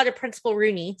you get a lot of Principal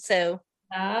Rooney. So,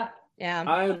 yeah.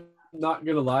 I'm not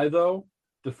going to lie, though.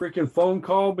 The freaking phone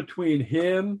call between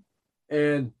him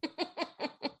and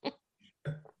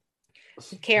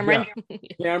Cameron. Yeah.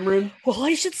 Cameron. Well,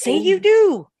 I should say you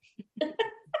do.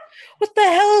 What the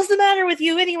hell is the matter with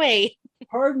you anyway?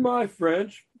 Pardon my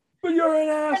French, but you're an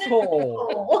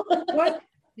asshole. What?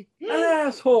 An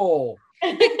asshole.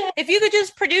 If you could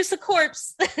just produce a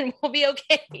corpse, then we'll be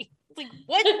okay. Like,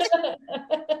 what?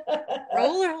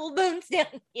 Roll her old bones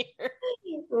down here.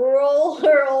 Roll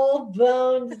her old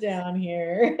bones down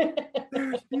here.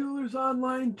 There's Bueller's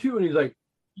online too. And he's like,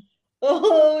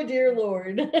 oh, dear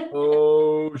Lord.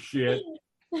 Oh, shit.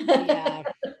 Yeah.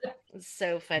 It's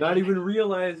so funny. Not even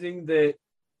realizing that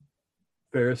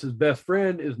Ferris's best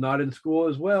friend is not in school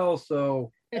as well,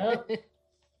 so Yep.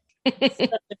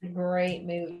 Such a great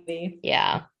movie.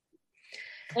 Yeah.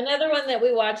 Another one that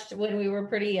we watched when we were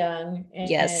pretty young. And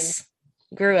Yes.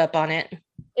 Grew up on it.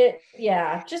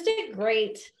 just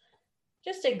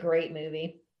a great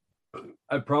movie.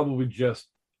 I probably just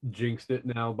jinxed it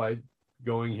now by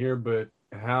going here, but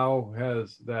how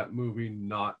has that movie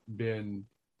not been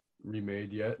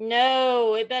remade yet?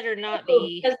 No, it better not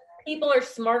be. Because people are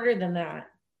smarter than that.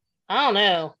 I don't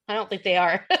know. I don't think they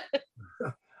are.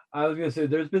 I was gonna say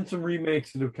there's been some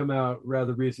remakes that have come out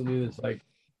rather recently that's like,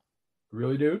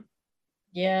 really, dude?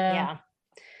 Yeah.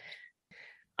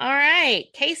 All right,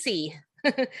 Casey.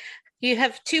 You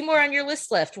have 2 more on your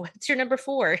list left. What's your number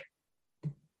 4?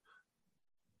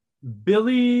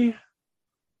 Billy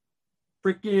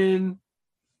freaking,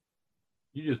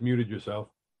 you just muted yourself.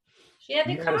 She had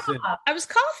to Madison. cough. I was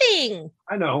coughing.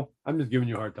 I know. I'm just giving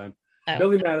you a hard time. Oh.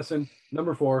 Billy Madison,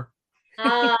 number 4.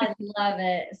 I love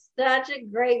it. Such a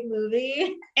great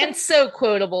movie. And so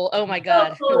quotable. Oh my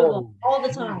God. So quotable all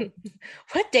the time.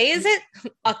 What day is it?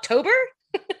 October?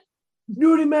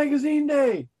 Nudie Magazine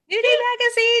Day. Nudie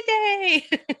Magazine Day.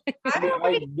 I don't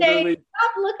I say, literally,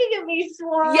 stop looking at me,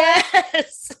 Swan.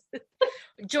 Yes.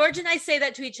 George and I say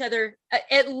that to each other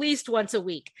at least once a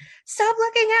week. Stop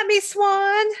looking at me,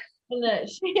 Swan. And the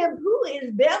shampoo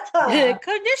is better.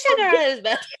 Conditioner is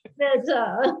better.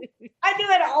 Better. I do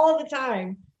it all the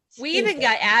time. We even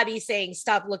got Abby saying,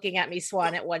 "Stop looking at me,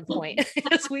 Swan," at one point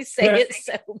because we say it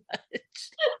so much.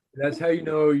 that's how you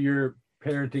know you're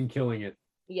parenting killing it.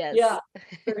 Yes. Yeah,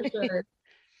 for sure.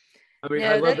 I mean,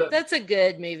 No, I love that. that's a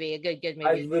good movie. A good movie.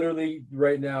 I literally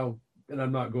right now, and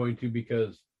I'm not going to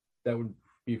because that would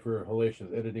be for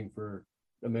hellacious editing for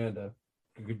Amanda.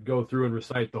 You could go through and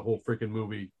recite the whole freaking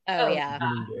movie. Oh yeah.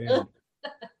 beginning to end.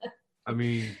 I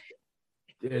mean,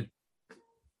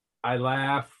 I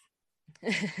laugh.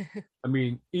 I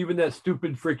mean, even that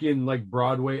stupid freaking like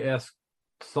Broadway-esque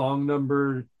song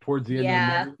number towards the end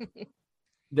of the movie,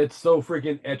 that's so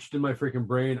freaking etched in my freaking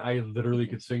brain. I literally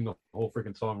could sing the whole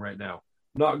freaking song right now.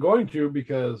 Not going to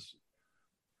because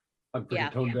I'm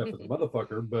freaking tone deaf as a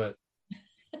motherfucker, but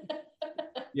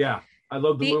yeah, I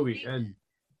love the movie. And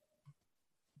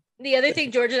the other thing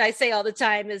George and I say all the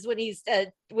time is when he's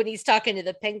talking to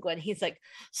the penguin, he's like,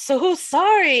 "So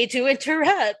sorry to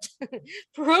interrupt.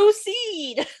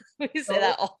 Proceed." We say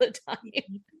that all the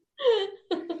time.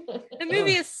 The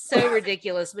movie is so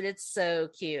ridiculous, but it's so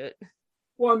cute.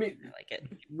 well, I mean, I like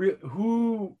it.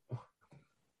 Who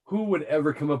would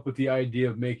ever come up with the idea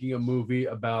of making a movie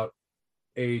about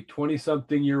a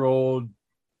 20-something-year-old,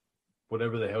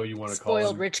 whatever the hell you want to call him,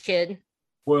 spoiled rich kid?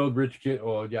 Spoiled rich kid.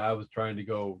 Oh, yeah, I was trying to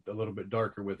go a little bit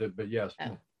darker with it, but yes,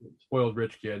 spoiled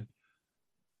rich kid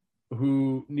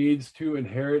who needs to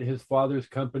inherit his father's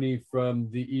company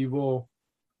from the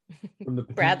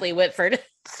Bradley Whitford.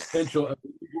 Potential.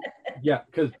 Yeah,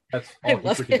 because that's all he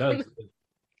freaking does.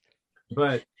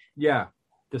 But yeah,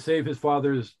 to save his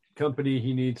father's company,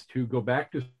 he needs to go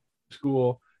back to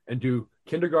school and do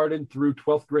kindergarten through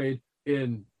 12th grade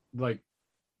in like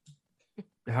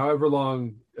however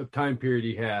long of time period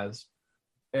he has,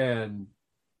 and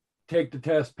take the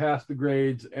test, pass the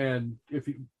grades, and if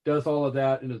he does all of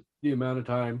that in the amount of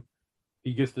time,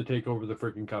 he gets to take over the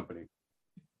freaking company.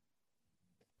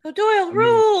 O'Doyle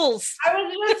rules. I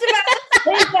was just about to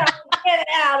say that. Get it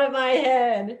out of my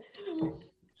head.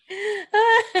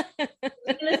 I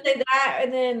was gonna say that,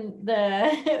 and then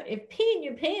if peeing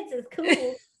your pants is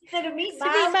cool, instead of meet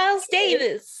Miles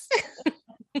Davis.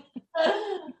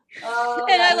 Oh,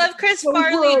 and I love Chris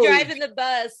Farley driving the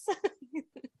bus.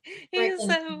 He's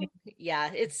Freaking-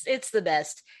 it's the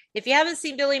best. If you haven't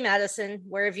seen Billy Madison,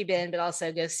 where have you been? But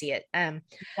also go see it. I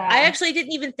actually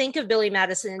didn't even think of Billy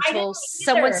Madison until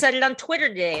someone said it on Twitter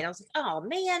today, and I was like, "Oh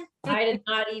man!" I did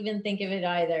not even think of it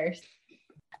either.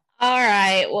 All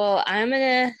right, well, I'm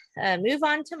gonna move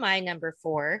on to my number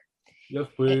 4. Yes,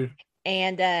 please.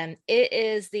 And it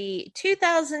is the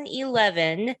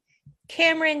 2011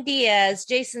 Cameron Diaz,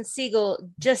 Jason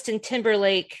Segel, Justin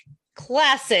Timberlake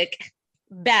classic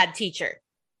Bad Teacher.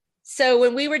 So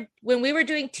when we were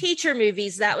doing teacher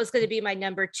movies, that was going to be my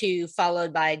number 2,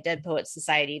 followed by Dead Poets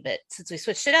Society. But since we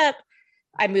switched it up,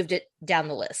 I moved it down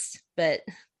the list. But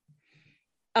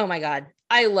oh my God,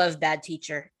 I love Bad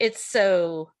Teacher. It's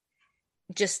so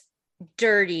just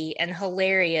dirty and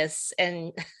hilarious,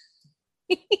 and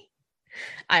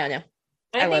I don't know.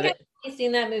 I love it. I've only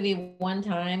seen that movie one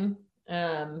time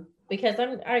because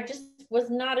I just was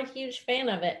not a huge fan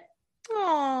of it.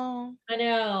 Oh, I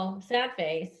know, sad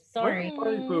face. Sorry.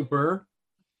 Party pooper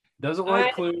doesn't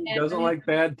like Clue, doesn't like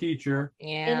Bad Teacher.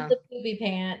 yeah. In the poopy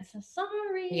pants.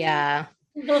 Sorry. Yeah.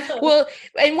 Well,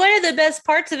 and one of the best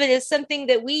parts of it is something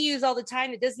that we use all the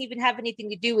time. It doesn't even have anything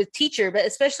to do with teacher, but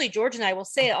especially George and I will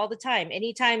say it all the time.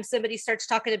 Anytime somebody starts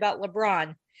talking about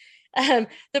LeBron,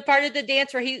 the part of the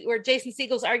dance where Jason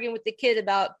Siegel's arguing with the kid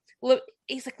about,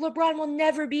 he's like, LeBron will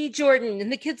never be Jordan.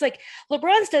 And the kid's like,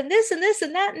 LeBron's done this and this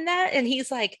and that and that. And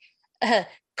he's like,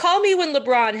 call me when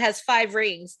LeBron has 5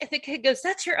 rings. And the kid goes,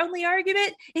 that's your only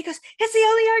argument? He goes, it's the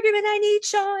only argument I need,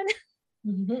 Sean.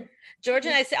 Mm-hmm. George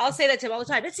and I'll say that to him all the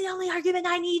time. It's the only argument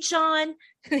I need, Sean.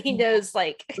 He knows,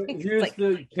 like. Here's like,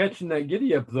 the catching that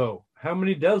giddy up, though. How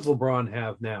many does LeBron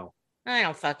have now? I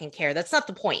don't fucking care. That's not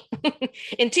the point.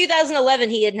 In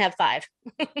 2011, he didn't have 5.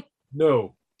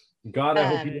 No. God, I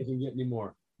hope he doesn't get any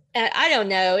more. I don't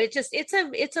know.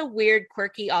 It's a weird,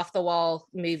 quirky, off the wall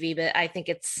movie, but I think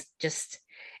it's just.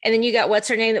 And then you got what's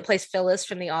her name that plays Phyllis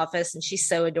from The Office, and she's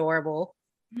so adorable.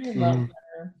 I love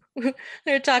her.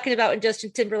 They're talking about when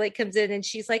Justin Timberlake comes in and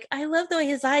she's like, I love the way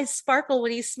his eyes sparkle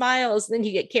when he smiles. And then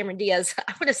you get Cameron Diaz.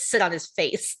 I want to sit on his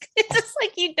face. It's just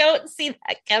like you don't see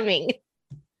that coming.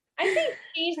 I think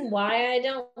she's why I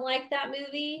don't like that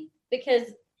movie, because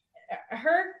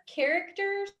her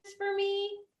characters, for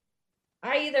me,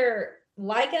 I either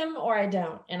like them or I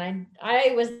don't. And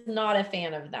I was not a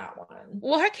fan of that one.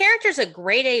 Well, her character's a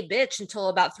grade A bitch until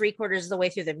about 3/4 of the way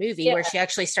through the movie where she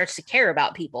actually starts to care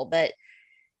about people. But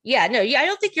I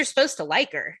don't think you're supposed to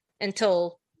like her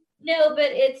until. No, but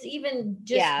it's even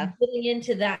just getting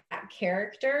into that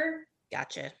character.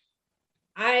 Gotcha.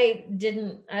 I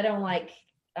don't like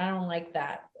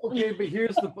that. Okay, but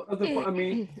here's the other. I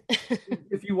mean,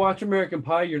 if you watch American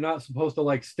Pie, you're not supposed to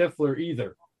like Stifler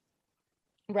either.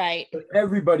 Right. But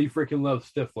everybody freaking loves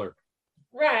Stifler.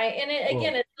 Right. And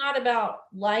it's not about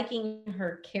liking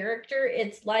her character.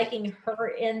 It's liking her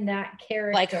in that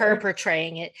character. Like her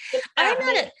portraying it. I'm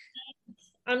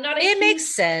not a it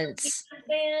makes sense.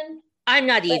 Fan. I'm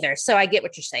not either. So I get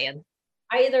what you're saying.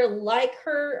 I either like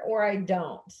her or I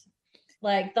don't.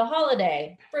 Like The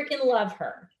Holiday, freaking love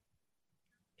her.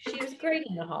 She was great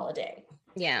in The Holiday.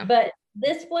 Yeah. But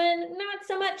this one, not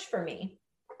so much for me.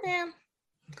 Yeah.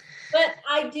 But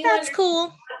I do. That's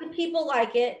cool. People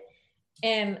like it.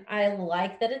 And I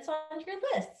like that it's on your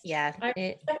list. Yeah. I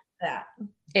respect that.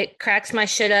 It cracks my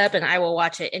shit up and I will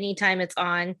watch it anytime it's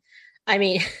on. I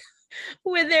mean,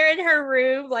 when they're in her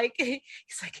room, like, he's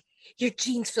like, your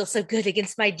jeans feel so good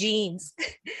against my jeans.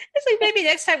 It's like, maybe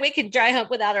next time we can dry hump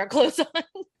without our clothes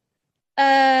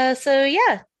on. So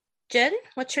yeah. Jen,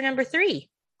 what's your number 3?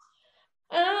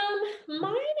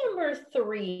 My number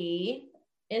 3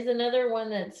 is another one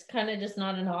that's kind of just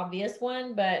not an obvious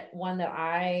one, but one that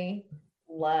I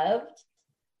loved.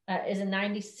 Is a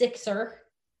 96er,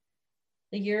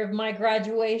 the year of my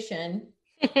graduation.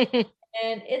 And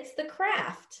it's The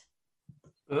Craft.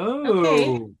 Oh.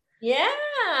 Okay.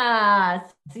 Yeah.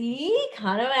 See,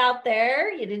 kind of out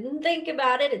there. You didn't think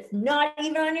about it. It's not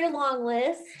even on your long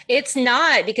list. It's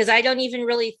not, because I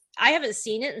haven't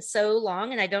seen it in so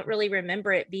long and I don't really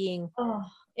remember it being.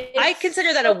 I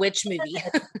consider that a witch movie.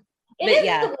 But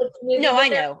yeah. A witch movie, no, I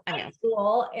know.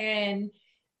 School, and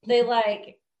they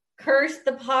like curse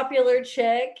the popular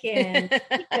chick, and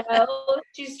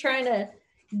she's trying to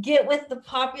get with the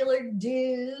popular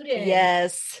dude. And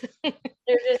yes.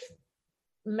 They're just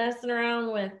messing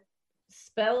around with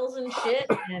spells and shit.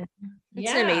 And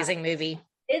it's an amazing movie.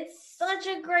 It's such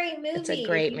a great movie. It's a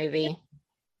great movie.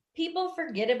 People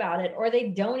forget about it, or they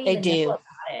don't even know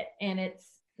about it. And it's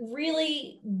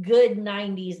really good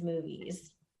 90s movies.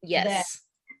 Yes.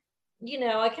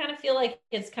 That, I kind of feel like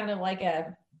it's kind of like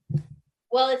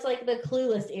it's like the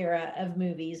Clueless era of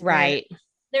movies. Right.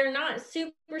 They're not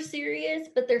super serious,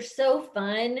 but they're so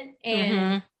fun.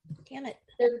 And damn it,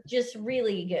 they're just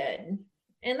really good.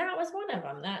 And that was one of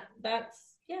them.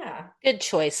 That's good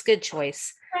choice. Good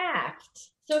choice. Craft.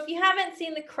 So if you haven't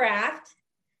seen The Craft,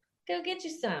 go get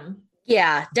you some.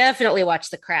 Yeah, definitely watch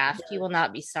The Craft. You will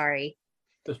not be sorry.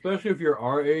 Especially if you're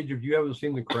our age, if you haven't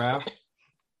seen The Craft.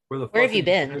 Where have you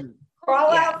been?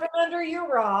 Crawl out from under your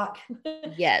rock.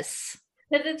 Yes.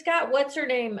 Because it's got, what's her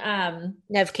name?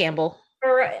 Neve Campbell.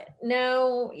 It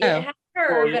has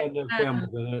her. Oh, yeah, Neve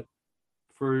Campbell's in it.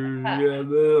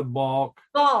 For Balk.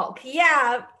 Balk,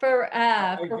 yeah.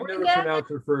 I can never pronounce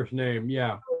her first name.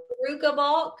 Yeah. Ruka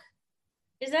Balk.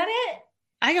 Is that it?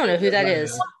 I don't know who that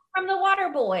is. From The Water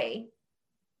Boy.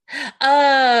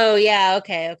 Oh, yeah.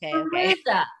 Okay.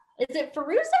 Farouza. Is it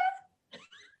Farouza?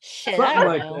 Shit, something I don't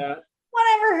like know. that.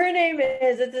 Whatever her name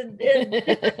is, it's a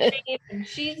name.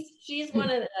 She's one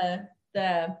of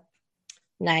the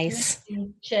nice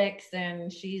chicks,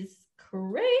 and she's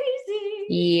crazy.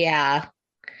 Yeah.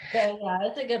 So yeah,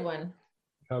 it's a good one.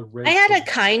 I had a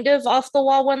kind of off the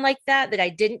wall one like that I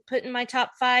didn't put in my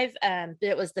top 5. But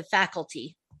it was The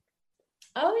Faculty.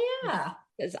 Oh yeah.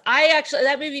 Because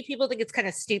that movie, people think it's kind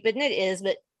of stupid, and it is,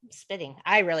 but spitting.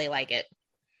 I really like it.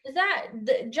 Is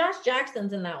that Josh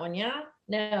Jackson's in that one? Yeah.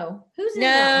 No. Who's in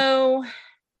that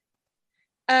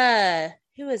one?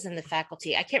 Who is in The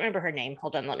Faculty? I can't remember her name.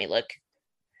 Hold on, let me look.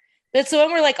 But it's the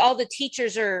one where like all the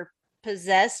teachers are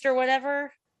possessed or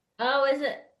whatever. Oh, is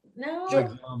it? No.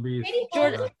 Zombies.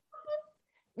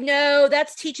 No,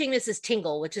 that's Teaching Mrs.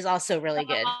 Tingle, which is also really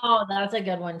good. Oh, that's a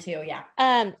good one too. Yeah.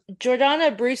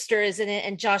 Jordana Brewster is in it,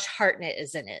 and Josh Hartnett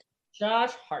is in it.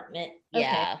 Josh Hartnett. Okay.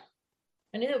 Yeah.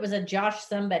 I knew it was a Josh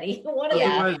somebody.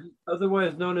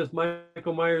 Otherwise known as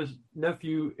Michael Myers'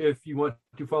 nephew, if you want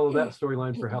to follow that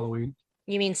storyline for Halloween.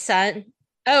 You mean son?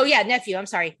 Oh yeah, nephew. I'm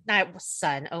sorry, not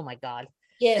son. Oh my god.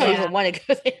 Yeah. I don't even want to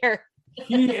go there.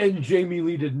 He and Jamie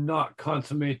Lee did not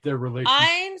consummate their relationship.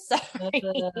 I'm sorry.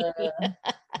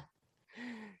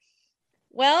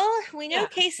 Well, we know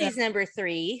Casey's number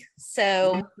 3,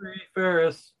 so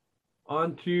Ferris.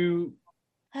 On to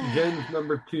Jen's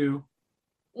number 2.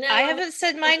 No, I haven't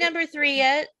said my number 3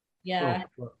 yet. Yeah.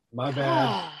 Oh, my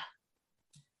bad.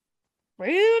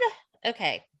 Rude.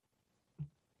 Okay.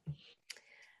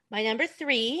 My number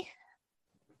 3.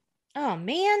 Oh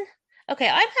man. Okay,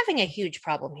 I'm having a huge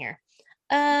problem here.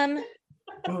 That's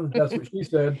what she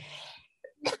said.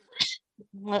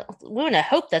 Well, we want to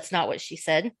hope that's not what she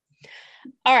said.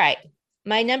 All right.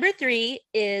 My number 3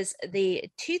 is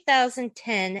the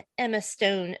 2010 Emma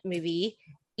Stone movie,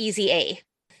 Easy A.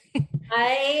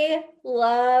 I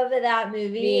love that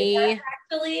movie. That's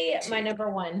actually my number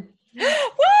 1. Woo!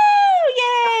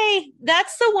 Yay!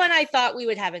 That's the one I thought we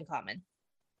would have in common.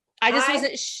 I just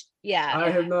wasn't. Yeah. I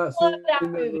have not seen that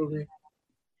movie.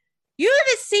 You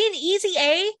haven't seen Easy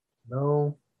A?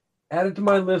 No. Add it to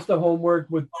my list of homework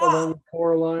along with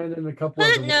Coraline and a couple of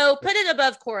put it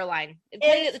above Coraline. Put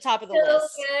it at the top of the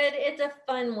list. Good. It's a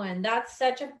fun one. That's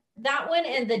that one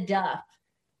and The Duff.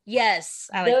 Yes,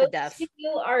 I like The Duff.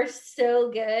 You are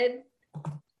so good.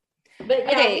 But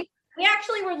yeah, okay. We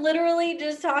actually were literally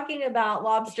just talking about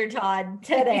Lobster Todd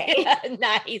today. Yeah,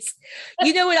 nice.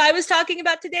 You know what I was talking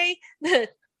about today? I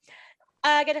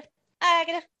got a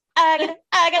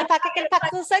pocket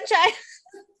of sunshine.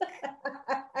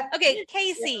 Okay,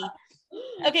 Casey.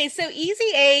 Yeah. Okay, so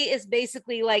Easy A is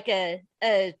basically like a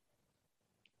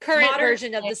current modern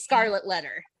version of the Scarlet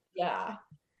Letter. Yeah.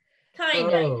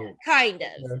 Kind of.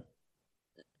 Yeah.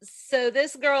 So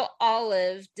this girl,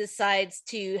 Olive, decides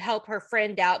to help her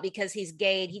friend out because he's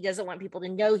gay and he doesn't want people to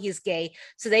know he's gay.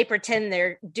 So they pretend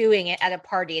they're doing it at a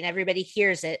party and everybody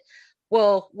hears it.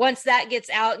 Well, once that gets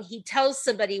out and he tells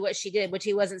somebody what she did, which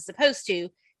he wasn't supposed to,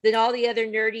 then all the other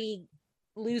nerdy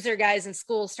loser guys in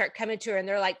school start coming to her and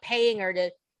they're like paying her to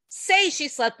say she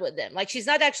slept with them. Like she's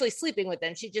not actually sleeping with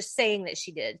them. She's just saying that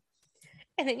she did.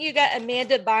 And then you got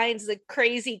Amanda Bynes, the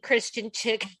crazy Christian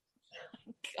chick.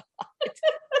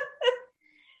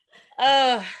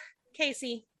 God.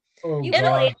 Casey. Oh, you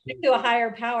really answer to a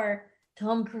higher power.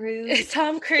 Tom Cruise.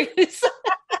 Tom Cruise.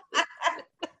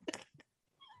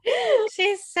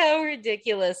 She's so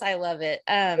ridiculous. I love it.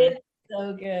 It's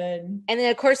so good. And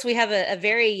then of course we have a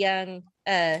very young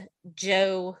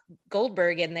Joe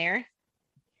Goldberg in there.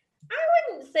 I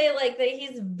wouldn't say like that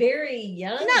he's very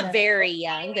young. He's not very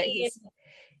young, but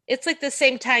it's like the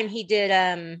same time he did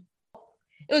it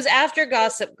was after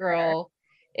Gossip Girl.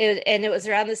 And it was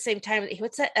around the same time.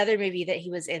 What's that other movie that he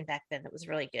was in back then that was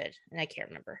really good? And I can't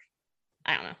remember.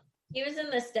 I don't know. He was in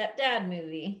the Stepdad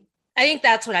movie. I think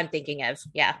that's what I'm thinking of.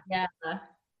 Yeah.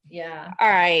 Yeah. All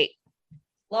right.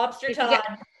 Lobster Todd.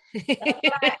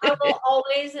 I will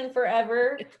always and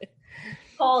forever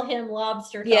call him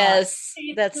Lobster Todd. Yes,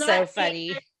 that's so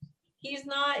funny. He's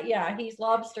not. Yeah, he's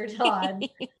Lobster Todd.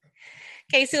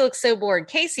 Casey looks so bored.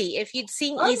 Casey, if you'd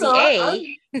seen Easy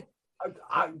A.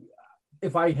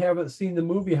 If I haven't seen the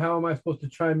movie, how am I supposed to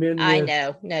chime in? I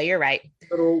know. No, you're right.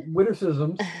 Little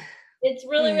witticisms. It's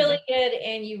really, really good,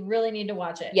 and you really need to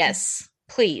watch it. Yes,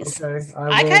 please. Okay,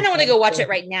 I kind of want to go watch it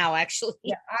right now, actually.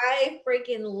 Yeah, I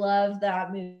freaking love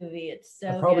that movie. It's so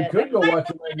good. I probably could go watch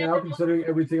it right now, considering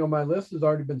everything on my list has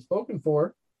already been spoken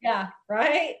for. Yeah,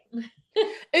 right?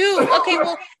 Ooh, okay,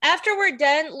 well, after we're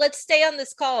done, let's stay on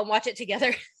this call and watch it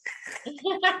together.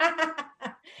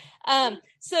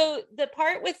 So the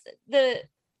part with the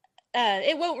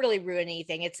it won't really ruin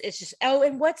anything. It's just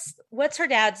and what's her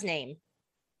dad's name?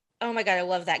 Oh my god, I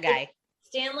love that guy.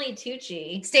 Stanley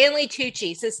Tucci. So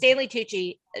Stanley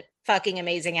Tucci, fucking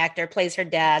amazing actor, plays her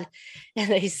dad.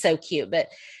 And he's so cute. But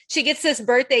she gets this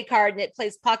birthday card and it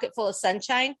plays Pocket Full of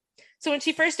Sunshine. So when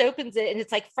she first opens it and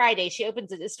it's like Friday, she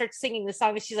opens it and starts singing the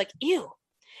song and she's like, ew.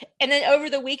 And then over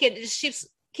the weekend, she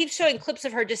keeps showing clips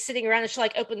of her just sitting around and she'll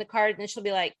like open the card and then she'll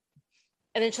be like,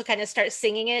 and then she'll kind of start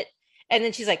singing it. And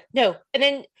then she's like, no. And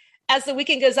then as the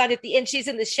weekend goes on, at the end, she's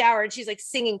in the shower and she's like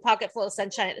singing Pocket Full of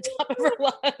Sunshine at the top of her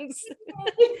lungs.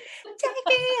 Take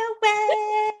me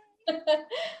away.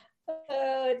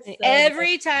 Oh, it's so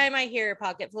Every time I hear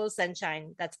Pocket Full of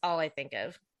Sunshine, that's all I think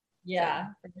of. Yeah,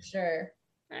 for sure.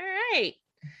 All right.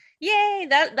 Yay.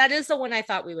 That is the one I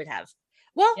thought we would have.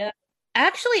 Well,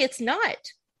 actually, it's not.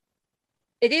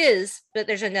 It is, but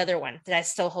there's another one that I'm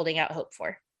still holding out hope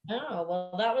for. Oh,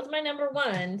 well, that was my number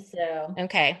one. So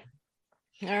okay.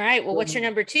 All right. Well, what's your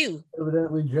number two?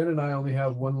 Evidently, Jen and I only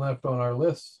have one left on our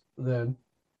list then.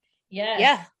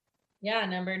 Yeah.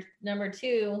 Number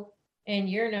two, and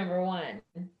your number one,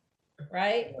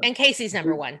 right? And Casey's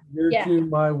number one. Your two,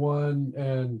 my one,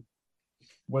 and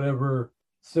whatever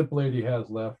Sip Lady has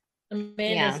left.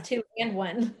 Amanda's two and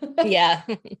one. Yeah.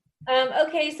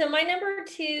 Okay, so my number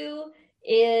two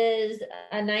is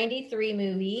a 93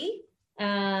 movie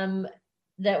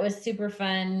that was super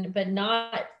fun, but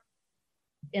not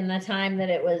in the time that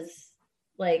it was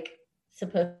like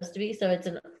supposed to be. So it's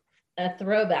a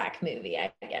throwback movie,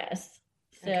 I guess.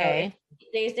 So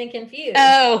Dazed and Confused.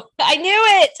 Oh, I knew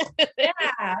it.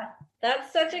 Yeah,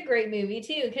 that's such a great movie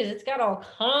too, because it's got all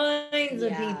kinds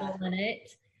of people in it.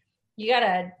 You got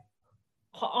a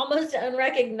almost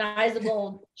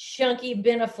unrecognizable chunky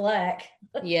Ben Affleck.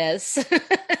 Yes.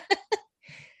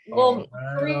 Well,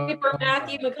 creeper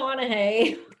Matthew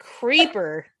McConaughey.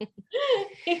 Creeper.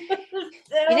 You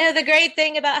know the great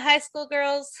thing about high school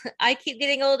girls? I keep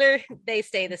getting older, they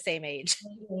stay the same age.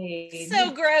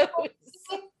 So gross.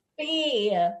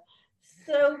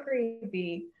 So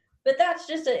creepy. But that's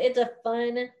just it's a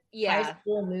fun high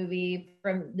school movie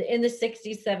from in the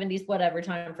 60s, 70s, whatever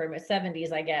time frame,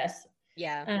 70s, I guess.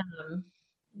 Yeah.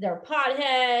 They're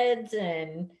potheads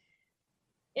and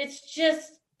it's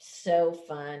just so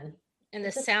fun. And the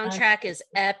soundtrack is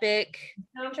epic.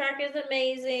 The soundtrack is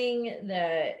amazing.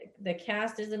 The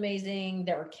cast is amazing.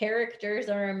 Their characters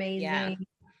are amazing. Yeah.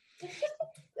 It's just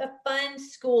a fun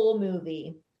school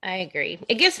movie. I agree.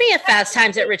 It gives me a Fast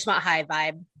Times at Ridgemont High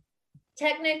vibe.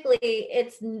 Technically,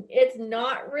 it's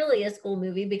not really a school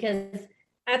movie because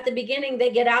at the beginning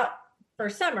they get out for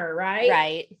summer, right?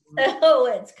 Right. So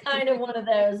it's kind of one of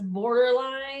those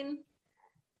borderline,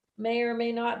 may or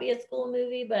may not be a school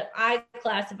movie, but I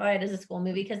classify it as a school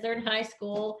movie because they're in high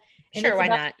school. And sure, why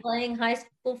not? Playing high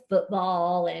school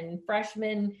football and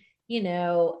freshmen,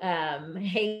 hazing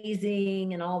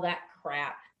and all that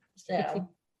crap. So,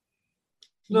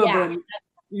 but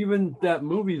even that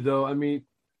movie, though, I mean,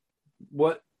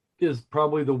 what is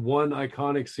probably the one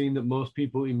iconic scene that most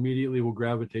people immediately will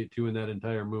gravitate to in that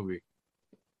entire movie?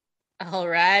 All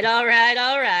right.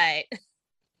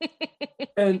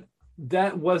 And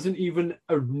that wasn't even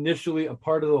initially a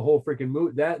part of the whole freaking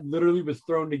movie. That literally was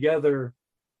thrown together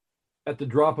at the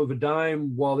drop of a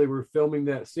dime while they were filming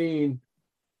that scene.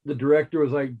 The director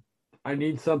was like, I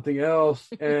need something else.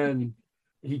 And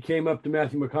he came up to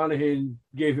Matthew McConaughey and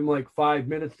gave him like 5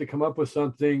 minutes to come up with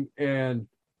something. And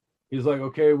he's like,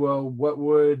 okay, well, what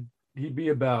would he be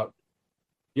about?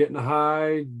 Getting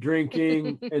high,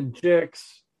 drinking, and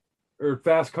chicks, or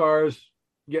fast cars,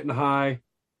 getting high,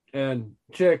 and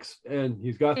chicks. And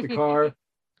he's got the car,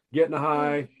 getting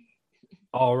high.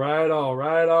 All right.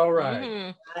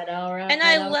 Mm-hmm. All right. And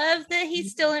I love that he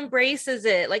still embraces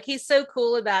it. Like, he's so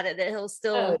cool about it that he'll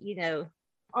still, he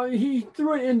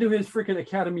threw it into his freaking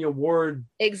Academy Award.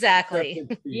 Exactly.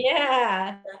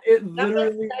 Yeah. It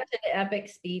literally was such an epic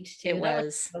speech too.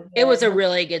 It was a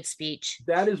really good speech.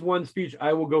 That is one speech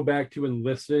I will go back to and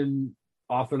listen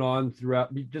off and on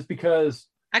throughout, just because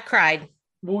I cried.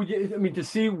 Well, I mean, to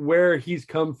see where he's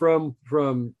come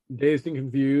from Dazed and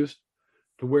Confused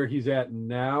to where he's at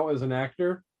now as an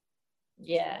actor.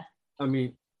 Yeah. I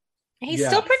mean, he's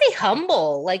still pretty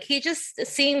humble. Like, he just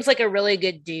seems like a really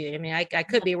good dude. I mean, I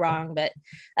could be wrong, but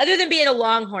other than being a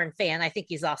Longhorn fan, I think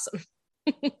he's awesome.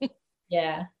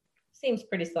 Yeah. Seems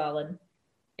pretty solid.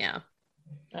 Yeah.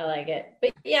 I like it.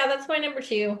 But yeah, that's my number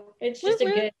two. It's just a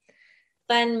good,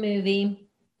 fun movie.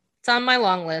 It's on my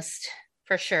long list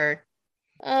for sure.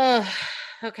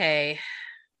 Okay.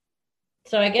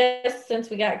 So I guess since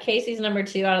we got Casey's number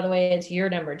two out of the way, it's your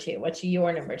number two. What's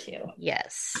your number two?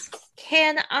 Yes.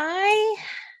 Can I?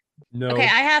 No. Okay,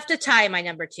 I have to tie my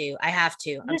number two. I have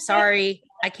to. I'm sorry.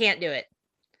 I can't do it.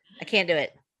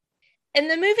 And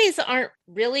the movies aren't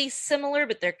really similar,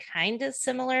 but they're kind of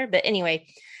similar. But anyway,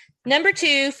 Number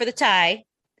 2 for the tie,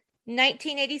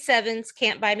 1987's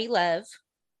Can't Buy Me Love,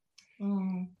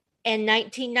 and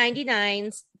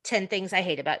 1999's 10 Things I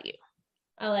Hate About You.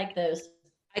 I like those.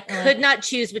 I could not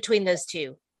choose between those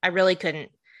two. I really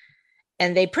couldn't.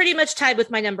 And they pretty much tied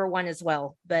with my number 1 as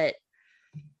well. But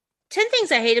 10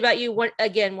 Things I Hate About You, one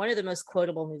of the most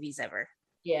quotable movies ever.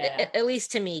 Yeah. At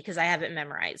least to me, because I have it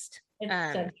memorized.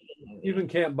 Even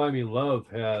Can't Buy Me Love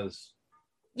has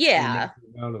an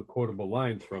amount of quotable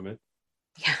lines from it.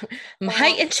 Yeah.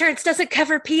 My insurance doesn't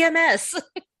cover PMS.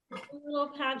 Little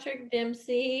Patrick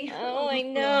Dempsey. Oh, I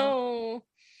know.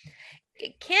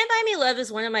 Can't Buy Me Love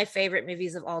is one of my favorite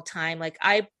movies of all time. Like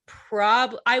I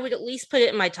would at least put it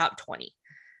in my top 20.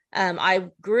 I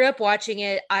grew up watching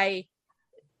it.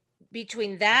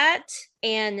 Between that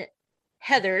and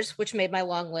Heathers, which made my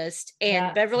long list,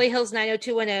 and Beverly Hills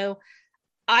 90210,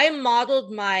 I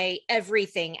modeled my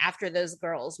everything after those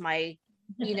girls. My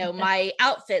my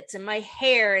outfits and my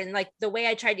hair and like the way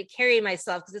I tried to carry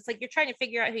myself, because it's like you're trying to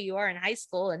figure out who you are in high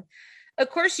school, and of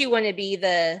course you want to be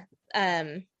the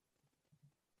oh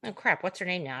crap, what's her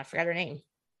name now? I forgot her name.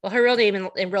 Well, her real name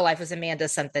in real life was Amanda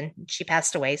something. She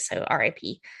passed away, so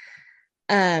R.I.P.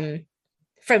 From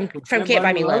Can't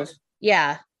Buy Me Love.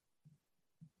 Yeah.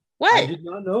 What? I did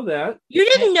not know that. You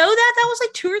didn't know that? That was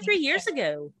like 2 or 3 years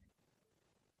ago.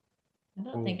 I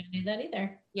don't think I knew that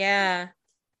either. Yeah.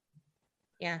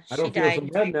 Yeah. I don't feel so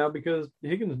bad now because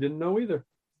Higgins didn't know either.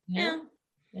 Yeah.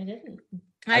 I didn't.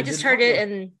 I just heard it,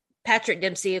 and Patrick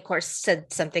Dempsey, of course,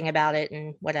 said something about it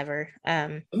and whatever.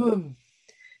 But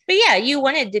yeah, you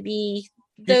wanted to be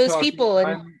those people.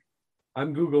 And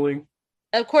I'm Googling.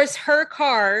 Of course, her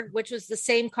car, which was the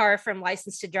same car from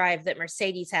License to Drive that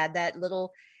Mercedes had, that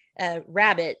little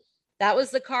Rabbit, that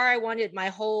was the car I wanted my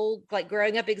whole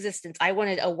growing up existence. I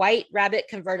wanted a white Rabbit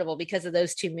convertible because of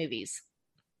those 2 movies.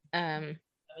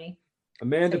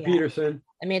 Amanda Peterson.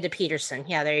 Amanda Peterson.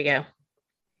 Yeah, there you go.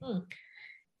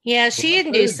 Yeah, she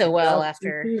didn't do so well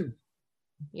after.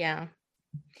 Yeah.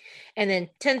 And then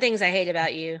 10 Things I Hate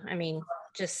About You. I mean,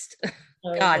 just,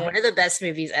 God, one of the best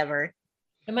movies ever.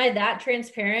 Am I that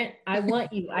transparent? I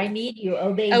want you. I need you.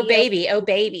 Oh, baby. Oh, baby. Oh,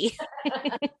 baby.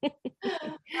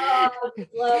 Oh,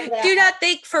 love that. Do not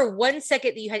think for 1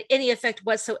 second that you had any effect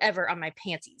whatsoever on my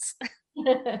panties. You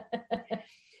know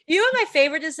what my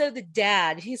favorite is, though? The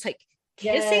dad. He's like,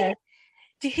 kissing? Yes.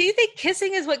 Do you think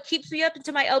kissing is what keeps me up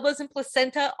into my elbows and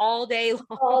placenta all day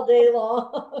long? All day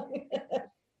long.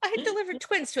 I had delivered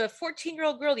twins to a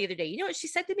 14-year-old girl the other day. You know what she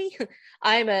said to me?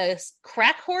 I'm a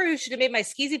crack whore who should have made my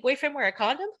skeezy boyfriend wear a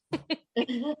condom.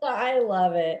 I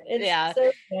love it. It's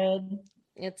so good.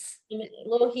 It's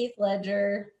little Heath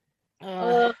Ledger.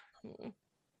 yeah.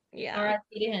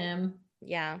 R.I.P. to him.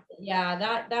 Yeah.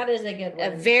 Yeah, that is a good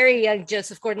one. A very young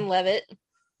Joseph Gordon-Levitt.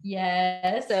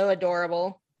 Yes. So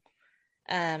adorable.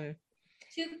 2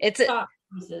 it's top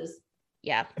pieces.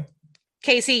 Yeah.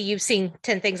 Casey, you've seen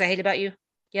 10 Things I Hate About You?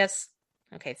 Yes.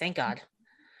 Okay, thank God.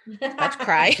 Let's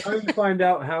cry. Trying to find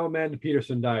out how Amanda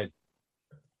Peterson died.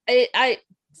 I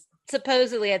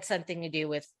supposedly had something to do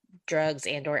with drugs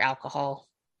and or alcohol.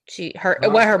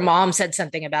 Her mom said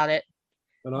something about it.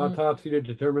 An autopsy to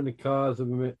determine the cause of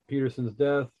Peterson's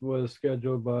death was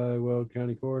scheduled by Weld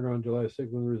County Coroner on July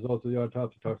 6th. When the results of the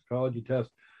autopsy toxicology test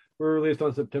were released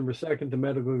on September 2nd, the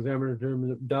medical examiner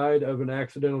determined it died of an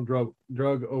accidental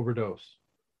drug overdose.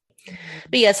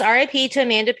 But yes, R.I.P. to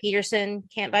Amanda Peterson.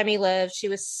 Can't Buy Me Love. She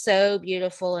was so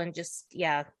beautiful, and just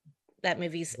that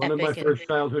movie's one epic. Of my first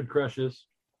childhood crushes.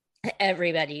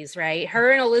 Everybody's right. Her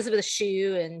and Elizabeth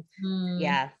Shue, and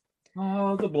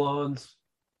Oh, the blondes.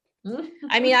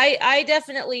 I mean, I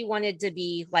definitely wanted to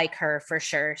be like her for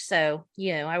sure. So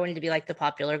I wanted to be like the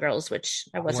popular girls, which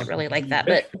I wasn't really like that,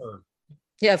 but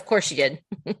yeah, of course you did.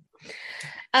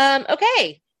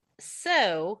 Okay,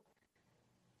 so.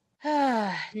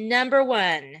 Number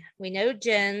 1, we know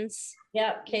Jen's.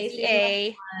 Yep, Casey.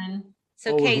 A.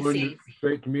 So Casey.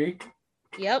 Straight to me.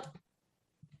 Yep.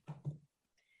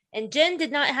 And Jen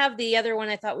did not have the other one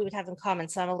I thought we would have in common,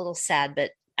 so I'm a little sad,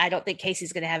 but I don't think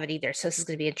Casey's going to have it either. So this is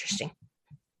going to be interesting.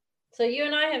 So you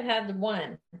and I have had the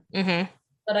one that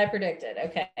I predicted.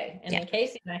 Okay. And then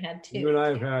Casey and I had 2. You and I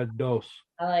have had dose.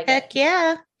 I like Heck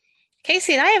yeah.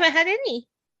 Casey and I haven't had any.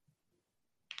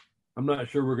 I'm not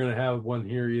sure we're going to have one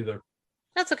here either.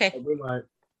 That's okay. We might.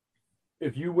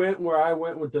 If you went where I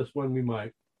went with this one, we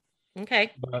might.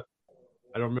 Okay. But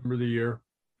I don't remember the year.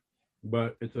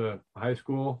 But it's a high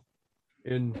school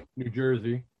in New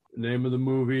Jersey. The name of the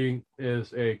movie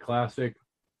is a classic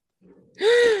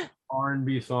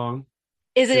R&B song.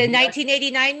 Is it a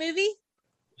 1989 movie?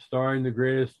 Starring the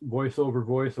greatest voiceover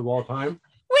voice of all time.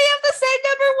 We have the same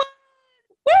number 1.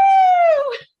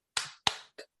 Woo!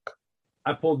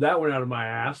 I pulled that one out of my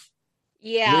ass.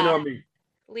 Yeah. Lean on me.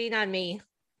 Lean on me.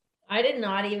 I did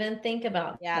not even think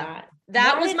about that.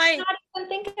 That Why was did my. I not even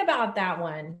think about that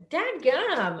one.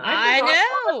 Dadgum. I forgot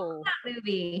know. about that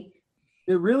movie.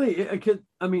 It really, it could,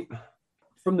 I mean,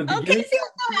 from the beginning, Okay,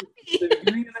 so happy. the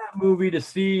beginning of that movie to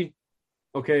see,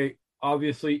 okay,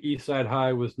 obviously East Side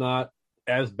High was not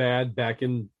as bad back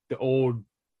in the old,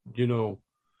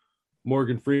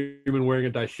 Morgan Freeman wearing a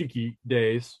dashiki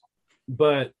days,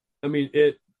 but I mean,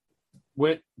 it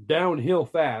went downhill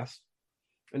fast,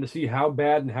 and to see how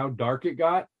bad and how dark it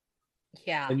got,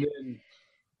 Yeah. and then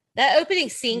That opening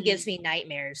scene gives me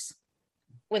nightmares.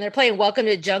 When they're playing Welcome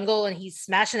to the Jungle and he's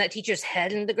smashing that teacher's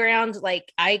head in the ground,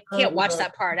 like I can't watch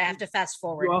that part. I have to fast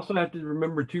forward. You also have to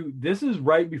remember too, this is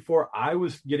right before I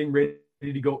was getting ready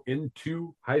to go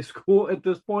into high school at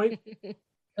this point.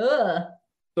 Ugh.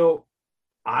 So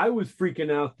I was freaking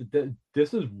out that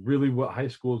this is really what high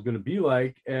school is going to be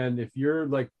like. And if you're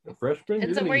like a freshman,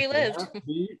 depends on where you lived.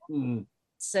 Mm.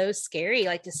 So scary,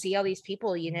 like to see all these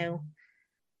people,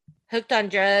 hooked on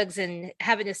drugs and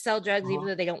having to sell drugs even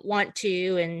though they don't want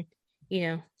to, and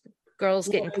girls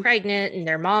getting pregnant and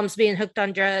their moms being hooked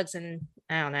on drugs, and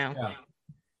I don't know. Yeah.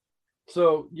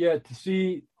 So to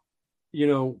see,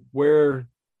 where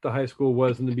the high school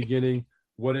was in the beginning,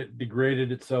 what it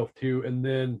degraded itself to, and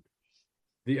then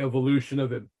the evolution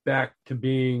of it back to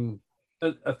being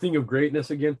a thing of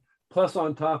greatness again. Plus,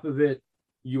 on top of it,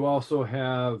 you also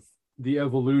have the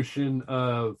evolution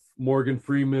of Morgan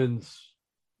Freeman's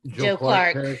Joe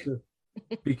Clark character,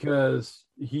 because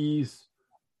he's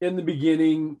in the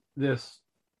beginning this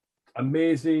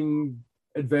amazing,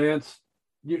 advanced,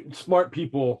 smart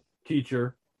people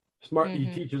teacher.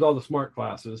 He teaches all the smart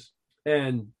classes,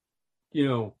 and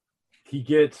he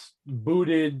gets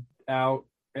booted out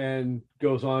and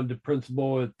goes on to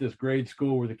principal at this grade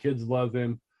school where the kids love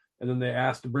him, and then they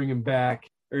ask to bring him back,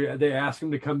 or they ask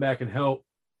him to come back and help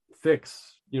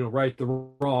fix, right the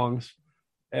wrongs.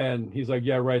 And he's like,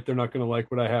 yeah, right, they're not going to like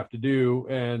what I have to do.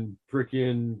 And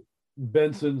freaking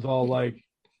Benson's all like,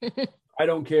 I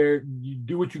don't care. You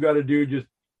do what you got to do. Just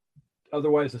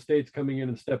otherwise the state's coming in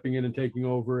and stepping in and taking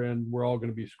over, and we're all going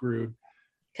to be screwed.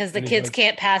 Because the kids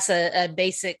can't pass a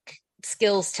basic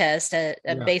skills test, a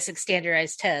basic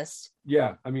standardized test.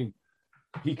 Yeah. I mean,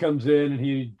 he comes in and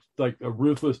he's like a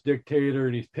ruthless dictator,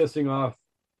 and he's pissing off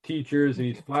teachers, and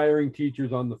he's firing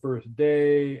teachers on the first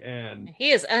day, and he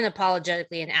is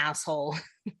unapologetically an asshole.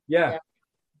 Yeah.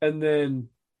 And then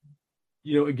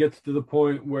it gets to the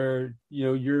point where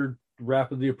you're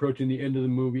rapidly approaching the end of the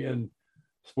movie, and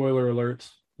spoiler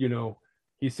alerts,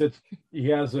 he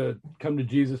has a come to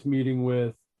Jesus meeting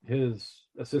with his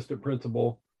assistant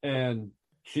principal, and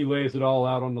she lays it all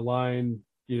out on the line.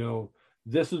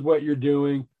 This is what you're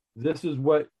doing, this is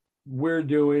what we're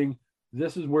doing,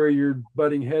 this is where you're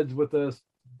butting heads with us.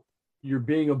 You're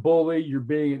being a bully. You're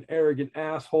being an arrogant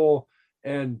asshole.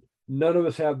 And none of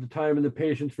us have the time and the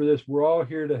patience for this. We're all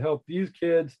here to help these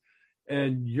kids.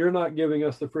 And you're not giving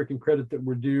us the freaking credit that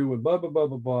we're due, and blah, blah, blah,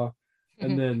 blah, blah.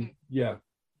 And then,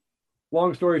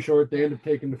 long story short, they end up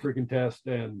taking the freaking test,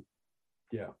 and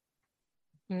and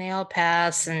they all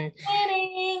pass, and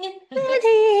Winning.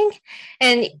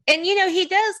 and he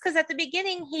does, because at the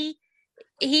beginning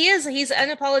he's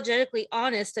unapologetically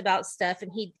honest about stuff,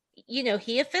 and he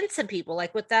offends some people,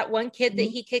 like with that one kid that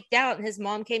he kicked out, and his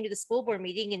mom came to the school board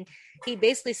meeting, and he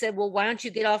basically said, well, why don't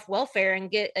you get off welfare and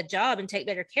get a job and take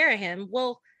better care of him?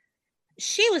 Well,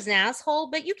 she was an asshole,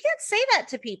 but you can't say that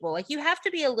to people. Like, you have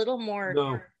to be a little more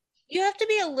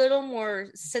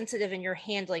sensitive in your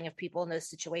handling of people in those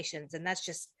situations. And that's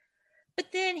just, but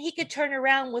then he could turn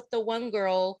around with the one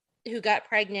girl who got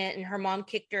pregnant and her mom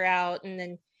kicked her out, and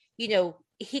then he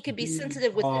could be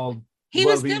sensitive with it. He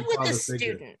was good with the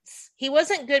students. He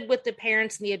wasn't good with the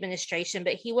parents and the administration,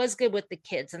 but he was good with the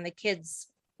kids, and the kids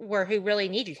were who really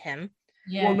needed him.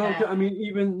 Yeah. Well, no, I mean,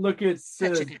 even look at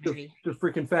the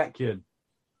freaking fat kid.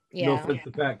 Yeah. No offense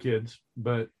to fat kids,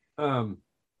 but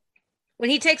when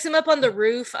he takes him up on the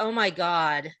roof, oh my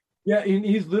God. Yeah,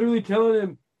 he's literally telling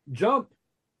him, jump.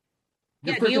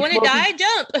 Do you want to die?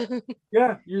 Jump.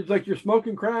 Yeah, you're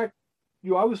smoking crack.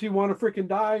 You obviously want to freaking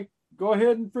die. Go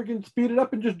ahead and freaking speed it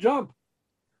up and just jump.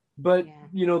 But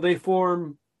they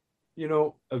form,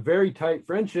 a very tight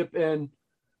friendship, and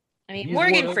I mean,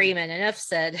 Morgan Freeman, enough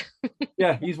said.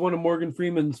 Yeah, he's one of Morgan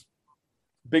Freeman's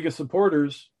biggest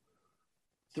supporters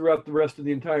throughout the rest of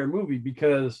the entire movie,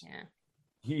 because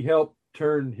he helped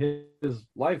turn his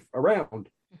life around.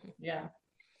 Yeah.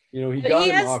 He got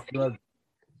him off drugs.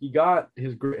 He got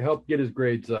helped get his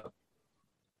grades up.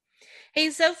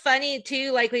 He's so funny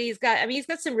too. Like when he's got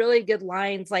some really good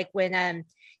lines. Like when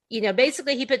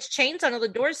basically he puts chains on all the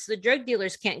doors so the drug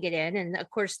dealers can't get in. And of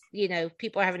course,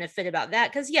 people are having a fit about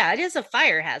that because it is a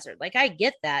fire hazard. Like I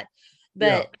get that.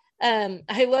 But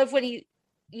I love when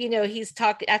he's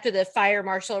talking after the fire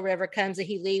marshal or whatever comes and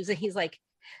he leaves and he's like,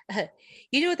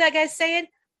 you know what that guy's saying?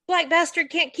 Black bastard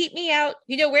can't keep me out.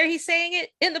 You know where he's saying it?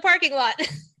 In the parking lot.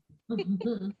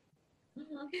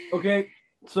 Okay.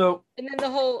 So and then the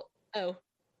whole,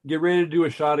 get ready to do a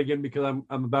shot again because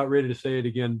I'm about ready to say it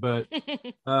again. But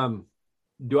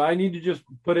do I need to just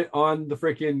put it on the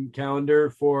freaking calendar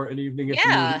for an evening at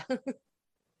the movie?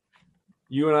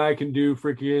 You and I can do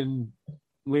freaking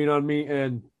Lean on Me,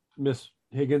 and Miss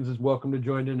Higgins is welcome to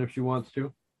join in if she wants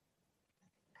to.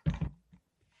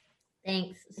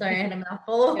 Thanks. Sorry, I had a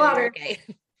mouthful of water. Okay.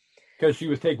 Because she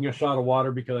was taking a shot of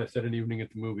water because I said an evening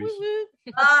at the movies.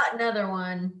 Another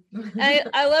one.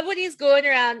 I love when he's going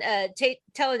around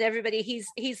telling everybody he's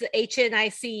the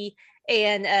HNIC,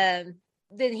 and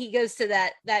then he goes to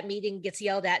that meeting, gets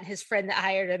yelled at, and his friend that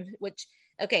hired him, which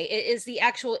it is the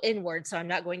actual N-word, so I'm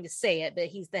not going to say it, but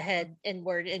he's the head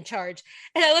N-word in charge.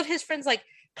 And I love his friend's like,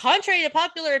 contrary to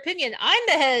popular opinion, I'm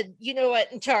the head,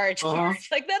 in charge.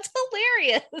 Like, that's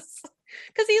hilarious.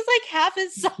 Because he's like half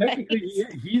his size. Technically,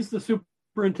 he's the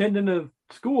superintendent of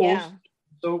schools,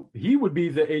 so he would be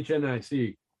the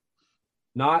HNIC,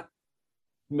 not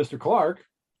Mr. Clark.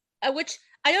 Which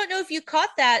I don't know if you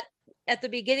caught that at the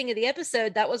beginning of the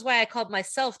episode. That was why I called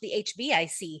myself the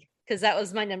HBIC, because that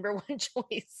was my number one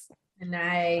choice.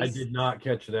 Nice. I did not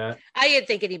catch that. I didn't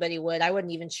think anybody would. I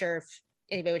wasn't even sure if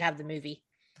anybody would have the movie.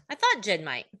 I thought Jen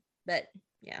might, but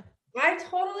yeah. I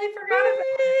totally forgot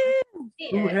about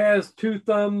it. Who has two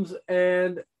thumbs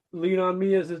and Lean on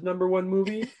Me as his number one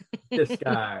movie? This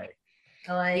guy.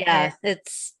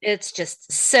 It's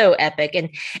just so epic, and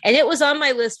it was on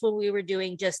my list when we were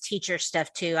doing just teacher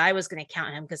stuff too. I was going to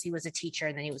count him because he was a teacher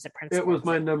and then he was a principal. It was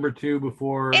my number two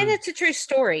before, and it's a true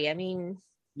story. I mean,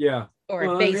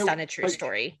 based on a true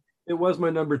story. It was my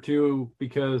number two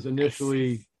because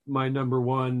initially my number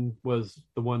one was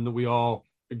the one that we all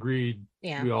agreed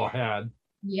we all had.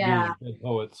 Yeah. Dead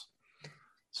Poets.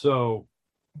 So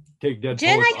take Dead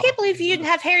Jen, Poets. I can't believe you didn't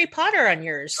have Harry Potter on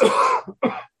yours.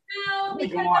 No,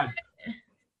 because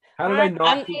how did I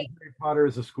not see Harry Potter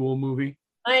as a school movie?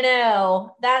 I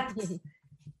know.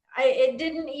 It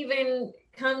didn't even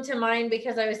come to mind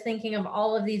because I was thinking of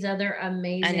all of these other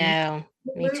amazing. I know.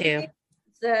 movies. Me too.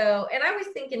 So, and I was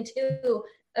thinking too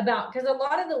about, because a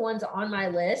lot of the ones on my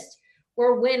list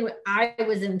were when I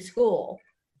was in school.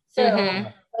 So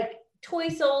like Toy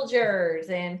Soldiers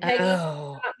and Peggy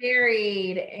Got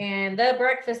Married and The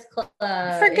Breakfast Club.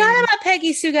 I forgot about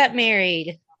Peggy Sue Got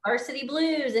Married. Varsity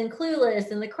Blues and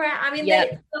Clueless and The Crown. I mean,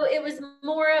 so it was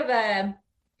more of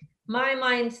my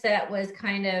mindset was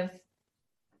kind of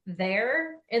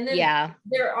there. And then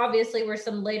there obviously were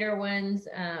some later ones.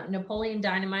 Napoleon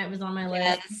Dynamite was on my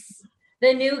list. Yes.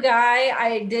 The New Guy,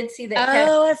 I did see that.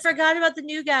 I forgot about The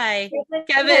New Guy.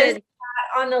 Kevin.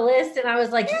 On the list, and I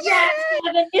was like, yes,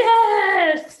 Kevin,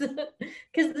 yes!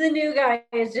 Because The New Guy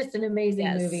is just an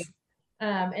amazing movie.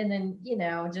 And then,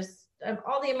 just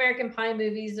all the American Pie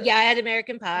movies. Yeah, I had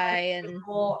American Pie. And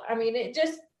I mean,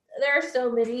 there are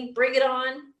so many. Bring It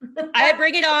On. I had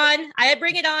Bring It On. I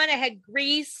had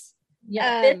Grease.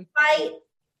 Yeah, Fist Fight.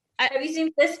 Have you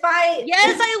seen Fist Fight?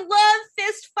 Yes, I love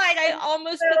Fist Fight. I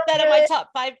almost put that in my top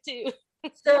 5 too.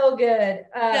 So good.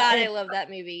 God, I love that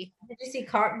movie. Did you see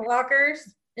Cock Blockers?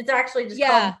 It's actually just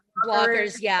called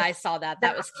Blockers. Yeah, I saw that.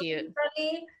 That was cute.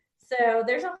 Funny. So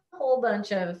there's a whole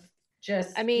bunch of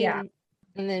and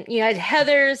then you had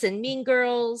Heathers and Mean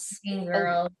Girls,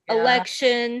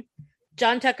 Election,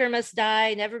 John Tucker Must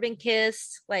Die, Never Been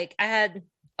Kissed. Like I had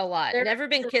a lot. Never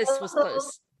Been Kissed was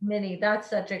close. Many. That's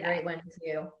such a great one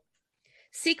too.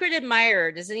 Secret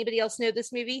Admirer. Does anybody else know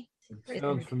this movie?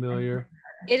 Sounds familiar.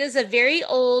 It is a very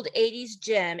old 80s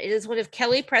gem. It is one of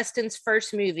Kelly Preston's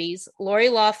first movies. Lori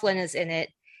Loughlin is in it,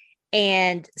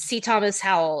 and C. Thomas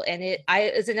Howell. And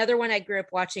it's another one I grew up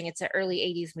watching. It's an early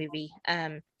 80s movie.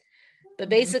 But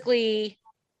basically,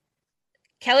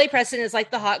 Kelly Preston is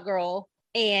like the hot girl,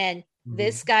 and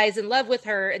this guy's in love with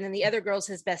her, and then the other girl's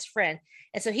his best friend.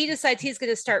 And so he decides he's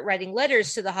going to start writing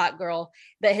letters to the hot girl,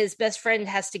 but his best friend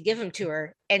has to give them to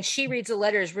her. And she reads the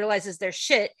letters, realizes they're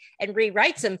shit, and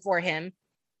rewrites them for him.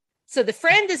 So the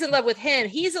friend is in love with him.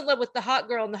 He's in love with the hot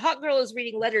girl, and the hot girl is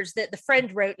reading letters that the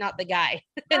friend wrote, not the guy.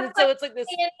 And so it's like this.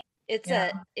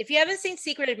 If you haven't seen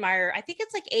Secret Admirer, I think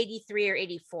it's like 83 or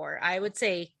 84. I would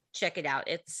say check it out.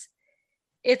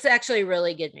 It's actually a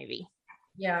really good movie.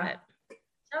 Yeah.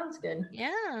 Sounds good.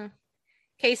 Yeah.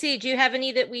 Casey, do you have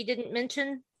any that we didn't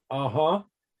mention? Sorry.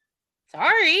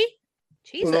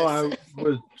 Jesus. Well, no, I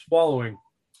was swallowing.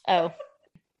 Oh.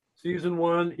 Season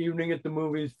 1, Evening at the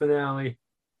Movies finale.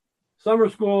 Summer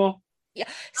School. Yeah.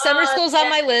 Summer School's on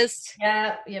my list.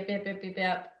 Yep.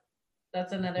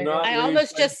 That's another good one. I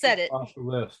almost just said it. Off the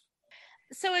list.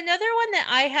 So another one that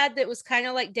I had that was kind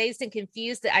of like Dazed and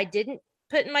Confused that I didn't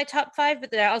put in my top 5, but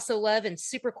that I also love and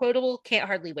super quotable, Can't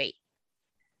Hardly Wait.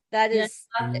 That is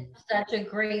such a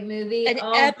great movie. An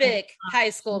epic high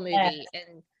school movie. Yes.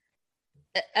 And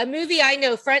a movie I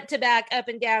know front to back, up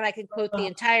and down. I can quote the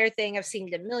entire thing. I've seen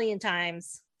it a million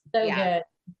times. So good.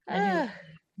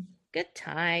 Good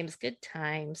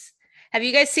times. Have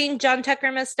you guys seen John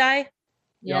Tucker Must Die?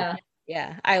 Yeah.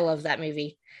 Yeah, I love that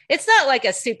movie. It's not like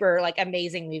a super like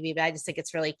amazing movie, but I just think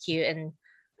it's really cute. And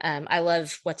I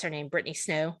love, what's her name? Brittany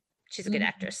Snow. She's a good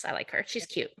actress. I like her. She's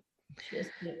cute. She is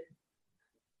cute.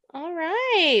 All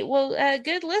right. Well,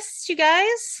 good lists, you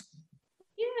guys.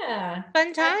 Yeah.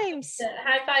 Fun times.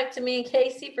 High five to me and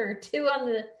Casey for two on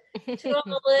the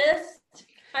list.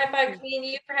 High five to me and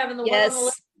you for having the one on the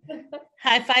list.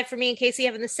 High five for me and Casey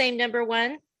having the same number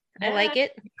 1. Yeah. I like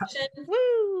it.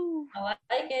 Woo! I like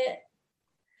it.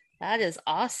 That is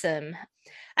awesome.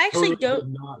 I actually did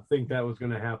not think that was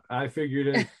going to happen. I figured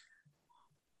it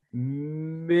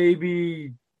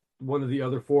maybe one of the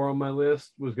other 4 on my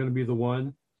list was going to be the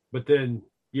one, but then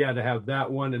to have that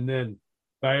one and then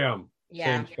bam,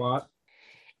 same spot.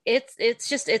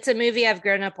 It's a movie I've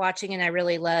grown up watching and I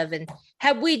really love. And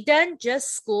had we done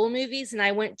just school movies and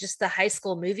I went just the high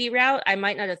school movie route, I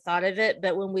might not have thought of it.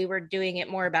 But when we were doing it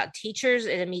more about teachers,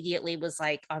 it immediately was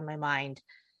like on my mind.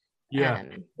 Yeah.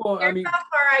 Well, I mean, how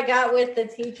far I got with the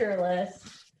teacher list.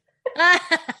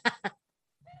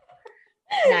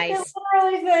 Nice. It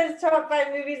literally says top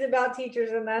 5 movies about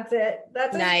teachers, and that's it.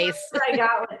 That's nice. What I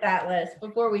got with that list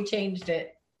before we changed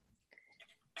it.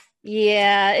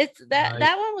 Yeah, it's that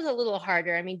one was a little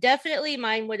harder. I mean, definitely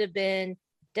mine would have been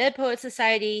Dead Poet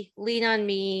Society, Lean on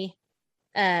Me,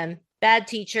 Bad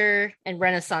Teacher, and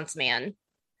Renaissance Man.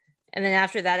 And then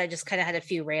after that, I just kind of had a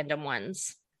few random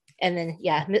ones. And then,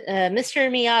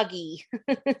 Mr. Miyagi.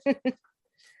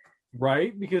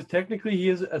 Right? Because technically he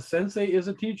is a sensei, is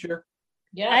a teacher.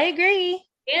 Yeah, I agree.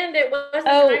 And it wasn't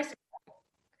nice.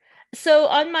 So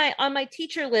on my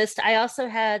teacher list, I also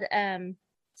had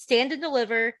Stand and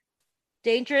Deliver,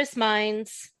 Dangerous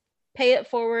Minds, Pay It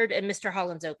Forward, and Mr.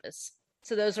 Holland's Opus.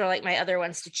 So those are like my other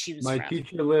ones to choose from. My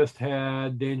teacher list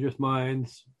had Dangerous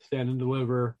Minds, Stand and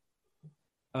Deliver,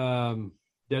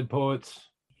 Dead Poets,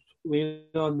 Lean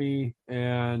on Me,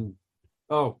 and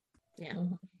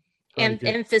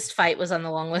and Fist Fight was on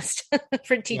the long list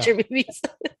for teacher movies.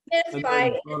 Fist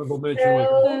Fight.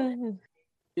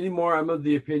 Anymore, I'm of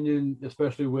the opinion,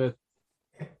 especially with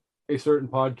a certain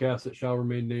podcast that shall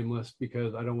remain nameless,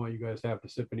 because I don't want you guys to have to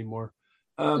sip anymore.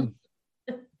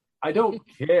 I don't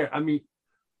care. I mean,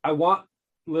 I want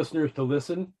listeners to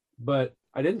listen, but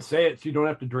I didn't say it so you don't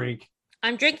have to drink.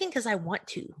 I'm drinking because I want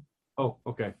to. Oh,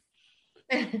 okay.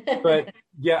 But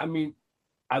I mean,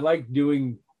 I like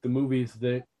doing the movies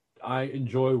that I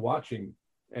enjoy watching,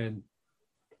 and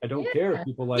I don't care if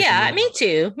people like it. Me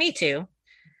too.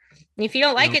 If you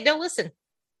don't like it, don't listen.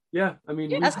 Yeah, I mean,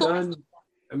 we've done.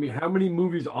 I mean, how many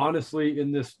movies, honestly,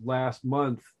 in this last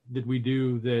month did we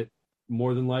do that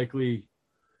more than likely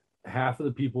half of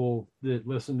the people that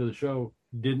listen to the show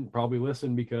didn't probably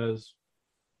listen because...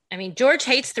 I mean, George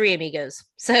hates Three Amigos,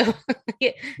 so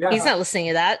he's not listening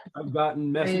to that. I've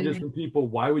gotten messages from people,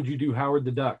 why would you do Howard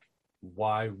the Duck?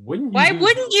 Why wouldn't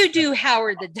you do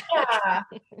Howard the Duck?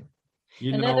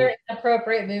 Yeah. Another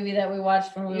inappropriate movie that we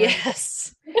watched from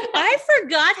Yes. I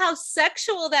forgot how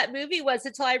sexual that movie was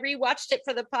until I rewatched it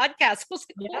for the podcast. I was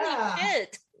like, holy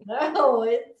shit. No,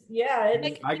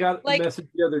 it's I got a message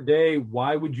the other day,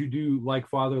 why would you do Like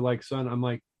Father, Like Son? I'm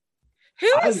like, who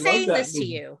is saying this to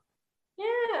you?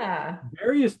 Yeah.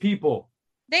 Various people.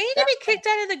 They need to be kicked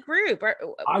out of the group.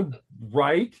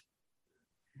 Right?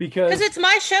 Because it's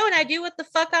my show and I do what the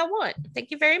fuck I want.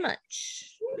 Thank you very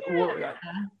much. Well,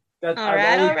 all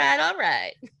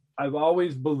right. I've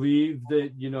always believed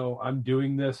that, I'm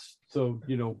doing this so,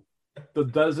 the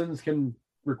dozens can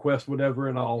request whatever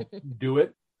and I'll do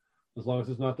it as long as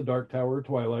it's not the Dark Tower or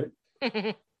Twilight.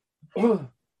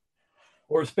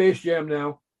 Or Space Jam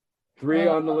now. 3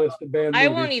 on the list of banned movies. I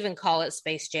won't even call it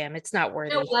Space Jam. It's not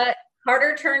worthy. You know what?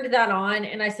 Carter turned that on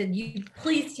and I said, you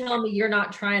please tell me you're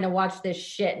not trying to watch this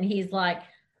shit. And he's like,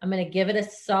 I'm going to give it a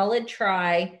solid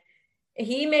try.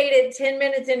 He made it 10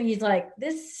 minutes in. He's like,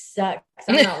 this sucks.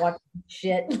 I'm not watching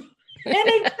shit. And he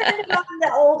turned it on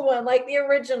the old one, like the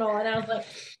original. And I was like,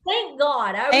 thank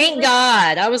God.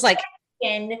 I was like,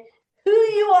 who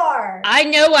you are. I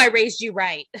know I raised you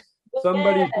right.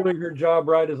 Somebody's doing her job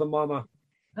right as a mama.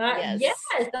 Yes,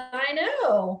 I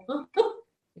know.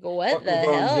 What the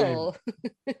hell?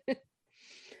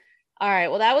 All right.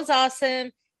 Well, that was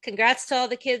awesome. Congrats to all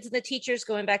the kids and the teachers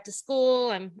going back to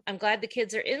school. I'm glad the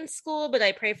kids are in school, but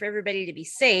I pray for everybody to be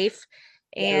safe.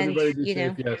 And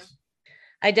Yes.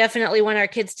 I definitely want our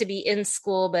kids to be in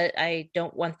school, but I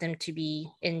don't want them to be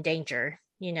in danger,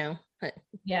 But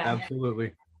yeah,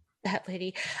 absolutely. That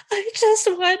lady, I just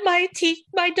want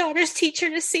my daughter's teacher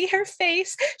to see her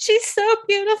face. She's so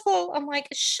beautiful. I'm like,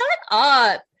 shut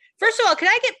up. First of all, can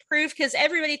I get proof? Because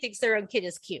everybody thinks their own kid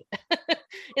is cute.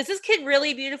 Is this kid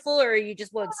really beautiful, or are you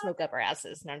just want to smoke up our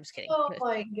asses? No, I'm just kidding. Oh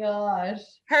my gosh.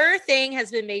 Her thing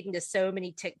has been made into so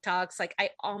many TikToks. Like,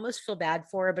 I almost feel bad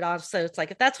for her, but also it's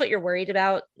like, if that's what you're worried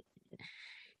about,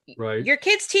 right? Your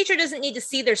kid's teacher doesn't need to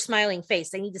see their smiling face.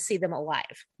 They need to see them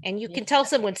alive. And you can tell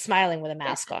someone's smiling with a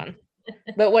mask on,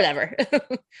 but whatever.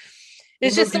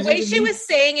 It's just the way she was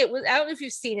saying it was. I don't know if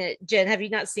you've seen it, Jen. Have you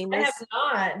not seen this?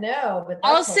 I have not. No, but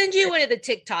I'll send you one of the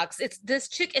TikToks. This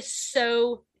chick is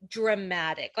so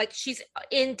dramatic. Like, she's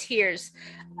in tears.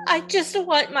 I just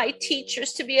want my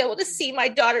teachers to be able to see my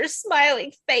daughter's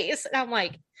smiling face. And I'm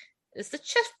like, is the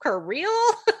chick for real?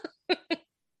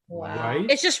 Wow. Right?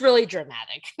 It's just really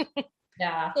dramatic.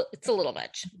 Yeah. It's a little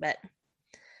much, but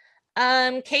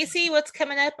Casey, what's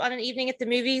coming up on an evening at the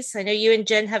movies? I know you and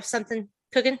Jen have something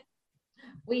cooking.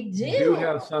 We do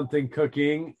have something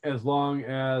cooking, as long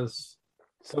as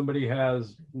somebody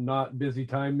has not busy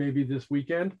time maybe this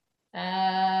weekend.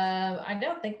 I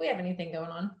don't think we have anything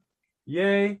going on.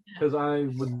 Yay, because I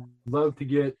would love to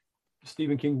get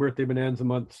Stephen King Birthday Bonanza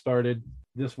Month started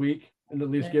this week and at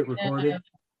least get recorded.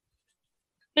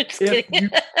 Just kidding.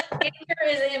 Here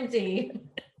is empty.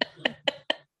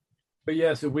 But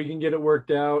yes, if we can get it worked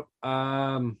out,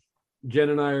 Jen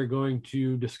and I are going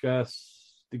to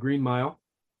discuss The Green Mile.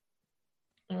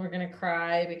 And we're going to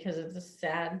cry because it's a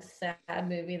sad, sad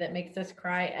movie that makes us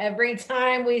cry every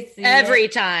time we see it. Every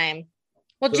time.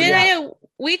 Well, So, Jen, yeah. I know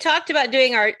we talked about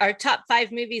doing our top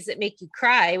 5 movies that make you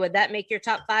cry. Would that make your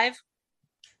top 5?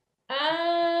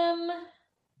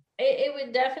 It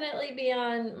would definitely be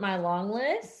on my long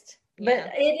list. But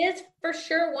Yeah. it is for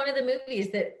sure one of the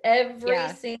movies that every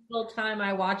single time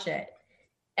I watch it,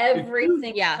 every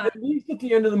single time. At least at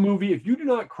the end of the movie, if you do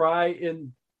not cry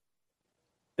in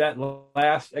that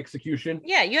last execution,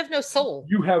 Yeah, you have no soul.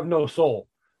 you have no soul.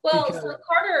 Well, Because- so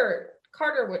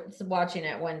Carter was watching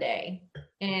it one day,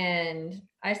 and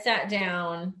I sat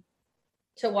down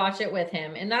to watch it with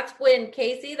him. And that's when,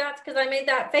 Casey, that's because I made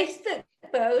that Facebook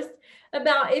post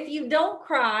about if you don't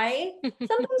cry,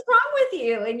 something's wrong with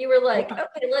you. And you were like,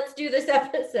 okay, let's do this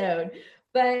episode.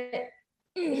 But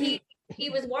he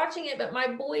was watching it, but my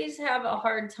boys have a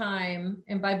hard time.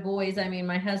 And by boys, I mean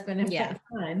my husband and my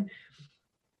son.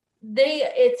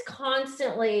 It's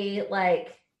constantly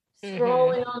like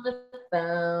scrolling on the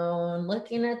phone,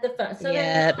 looking at the phone. So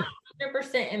they're not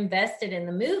 100% invested in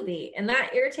the movie. And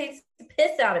that irritates the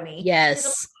piss out of me.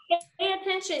 Yes. Pay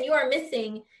attention. You are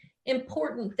missing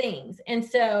important things. And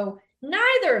so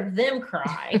neither of them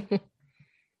cry.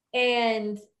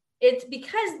 And it's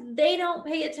because they don't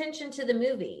pay attention to the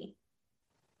movie.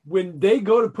 When they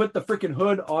go to put the freaking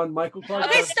hood on Michael Clark.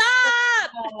 Okay,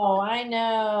 stop. Oh, I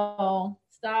know.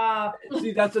 Stop.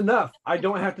 See, that's enough. I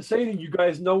don't have to say anything. You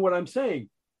guys know what I'm saying.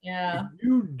 Yeah. If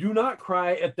you do not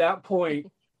cry at that point,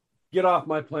 get off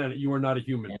my planet. You are not a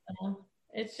human. Yeah.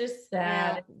 It's just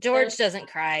sad. Yeah. George doesn't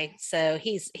cry. So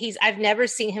he's I've never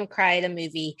seen him cry at a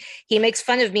movie. He makes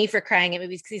fun of me for crying at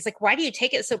movies because he's like, why do you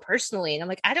take it so personally? And I'm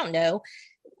like, I don't know.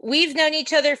 We've known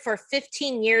each other for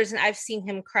 15 years and I've seen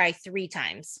him cry 3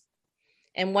 times.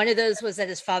 And one of those was at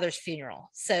his father's funeral.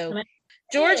 So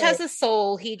George has a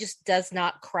soul. He just does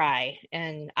not cry.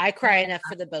 And I cry enough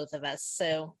for the both of us.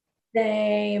 So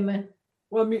same.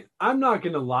 Well, I mean, I'm not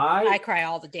going to lie. I cry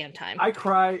all the damn time. I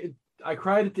cried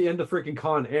at the end of freaking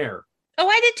Con Air. Oh,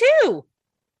 I did too.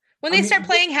 When they start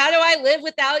playing How Do I Live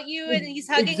Without You? And he's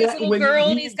hugging his little girl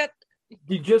and he's got...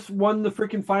 He just won the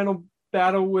freaking final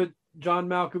battle with John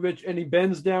Malkovich and he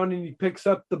bends down and he picks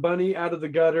up the bunny out of the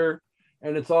gutter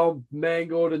and it's all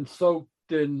mangled and soaked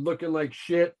and looking like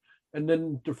shit. And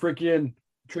then the freaking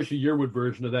Trisha Yearwood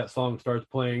version of that song starts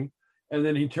playing. And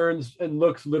then he turns and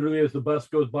looks literally as the bus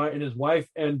goes by and his wife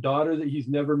and daughter that he's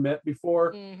never met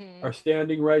before are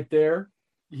standing right there.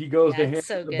 He goes to hand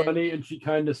the bunny and she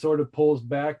kind of sort of pulls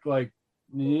back like,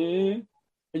 eh.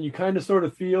 And you kind of sort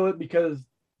of feel it because,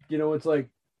 you know, it's like,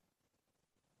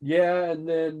 yeah. And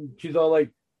then she's all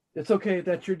like, it's okay.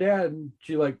 That's your dad. And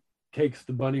she like takes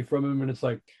the bunny from him and it's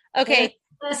like, okay.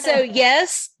 So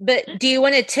yes, but do you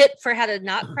want a tip for how to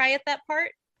not cry at that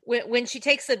part? when she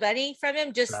takes the bunny from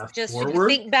him, just forward.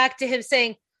 think back to him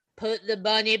saying, "Put the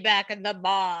bunny back in the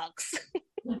box."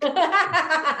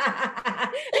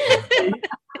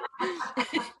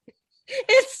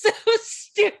 It's so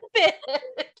stupid.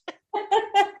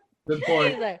 Good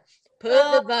point. He's like, "Put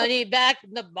the bunny back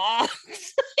in the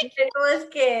box." Nicolas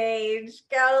Cage.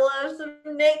 Gotta love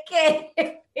some Nick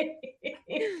Cage.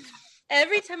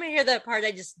 Every time I hear that part,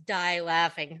 I just die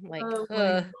laughing. I'm like, oh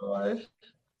my gosh.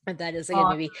 That is a good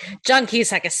movie. John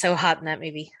Cusack is so hot in that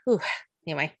movie. Whew.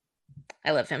 Anyway,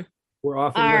 I love him. We're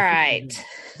off. All right.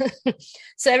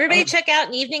 So everybody check out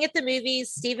An Evening at the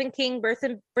Movies, Stephen King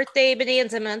Birthday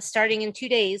Bonanza Month starting in 2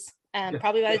 days,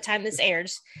 probably by the time this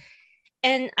airs.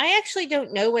 And I actually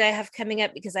don't know what I have coming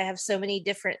up because I have so many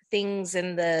different things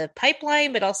in the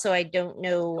pipeline, but also I don't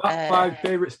know. Top 5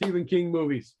 favorite Stephen King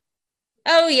movies.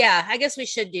 Oh, yeah. I guess we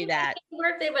should do that.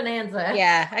 Birthday Bonanza.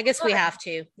 Yeah, I guess we have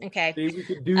to. Okay. See, we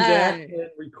could do that and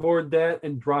record that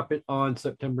and drop it on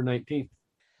September 19th.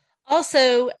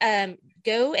 Also,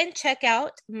 go and check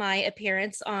out my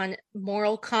appearance on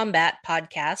Moral Combat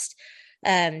podcast.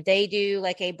 They do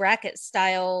like a bracket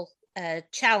style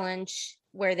challenge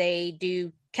where they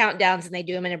do countdowns and they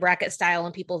do them in a bracket style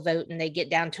and people vote and they get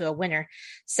down to a winner.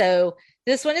 So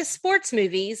this one is sports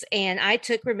movies and I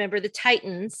took Remember the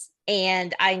Titans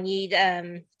and I need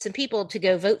some people to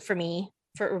go vote for me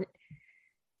for.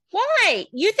 Why?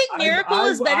 You think Miracle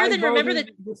is better than Remember the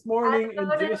this morning? I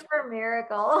voted for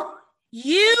Miracle.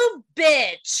 You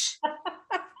bitch. I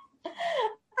love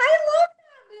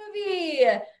that movie.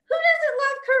 Who doesn't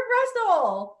love Kurt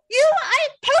Russell? I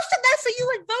posted that so you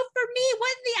would vote for me.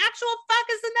 What in the actual fuck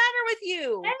is the matter with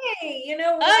you? Hey, you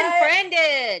know what?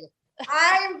 Unfriended.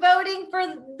 I'm voting for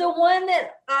the one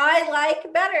that I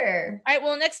like better. All right,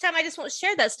 well, next time I just won't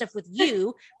share that stuff with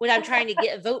you when I'm trying to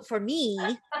get a vote for me.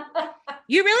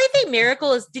 You really think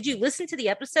Miracle is... Did you listen to the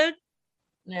episode?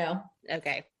 No.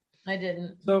 Okay. I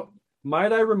didn't. So,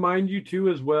 might I remind you too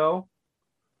as well,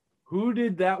 who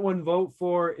did that one vote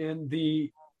for in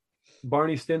the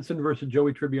Barney Stinson versus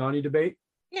Joey Tribbiani debate?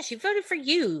 Yeah, she voted for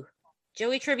you,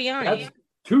 Joey Tribbiani. That's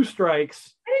 2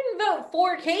 strikes. I didn't vote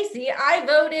for Casey. I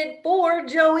voted for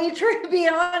Joey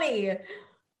Tribbiani.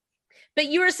 But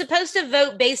you were supposed to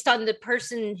vote based on the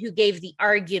person who gave the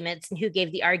arguments and who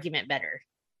gave the argument better.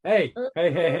 Hey.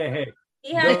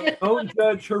 Don't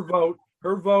judge her vote.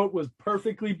 Her vote was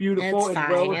perfectly beautiful.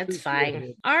 It's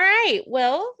fine. All right.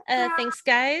 Well, thanks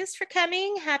guys for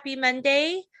coming. Happy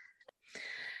Monday.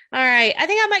 All right. I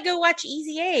think I might go watch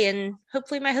Easy A and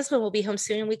hopefully my husband will be home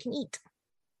soon and we can eat.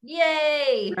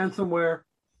 Yay. And somewhere.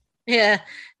 Yeah.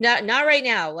 Not right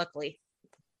now, luckily.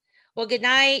 Well, good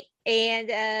night. And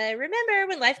remember,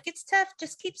 when life gets tough,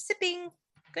 just keep sipping.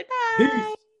 Goodbye.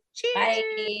 Peace. Cheers.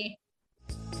 Bye.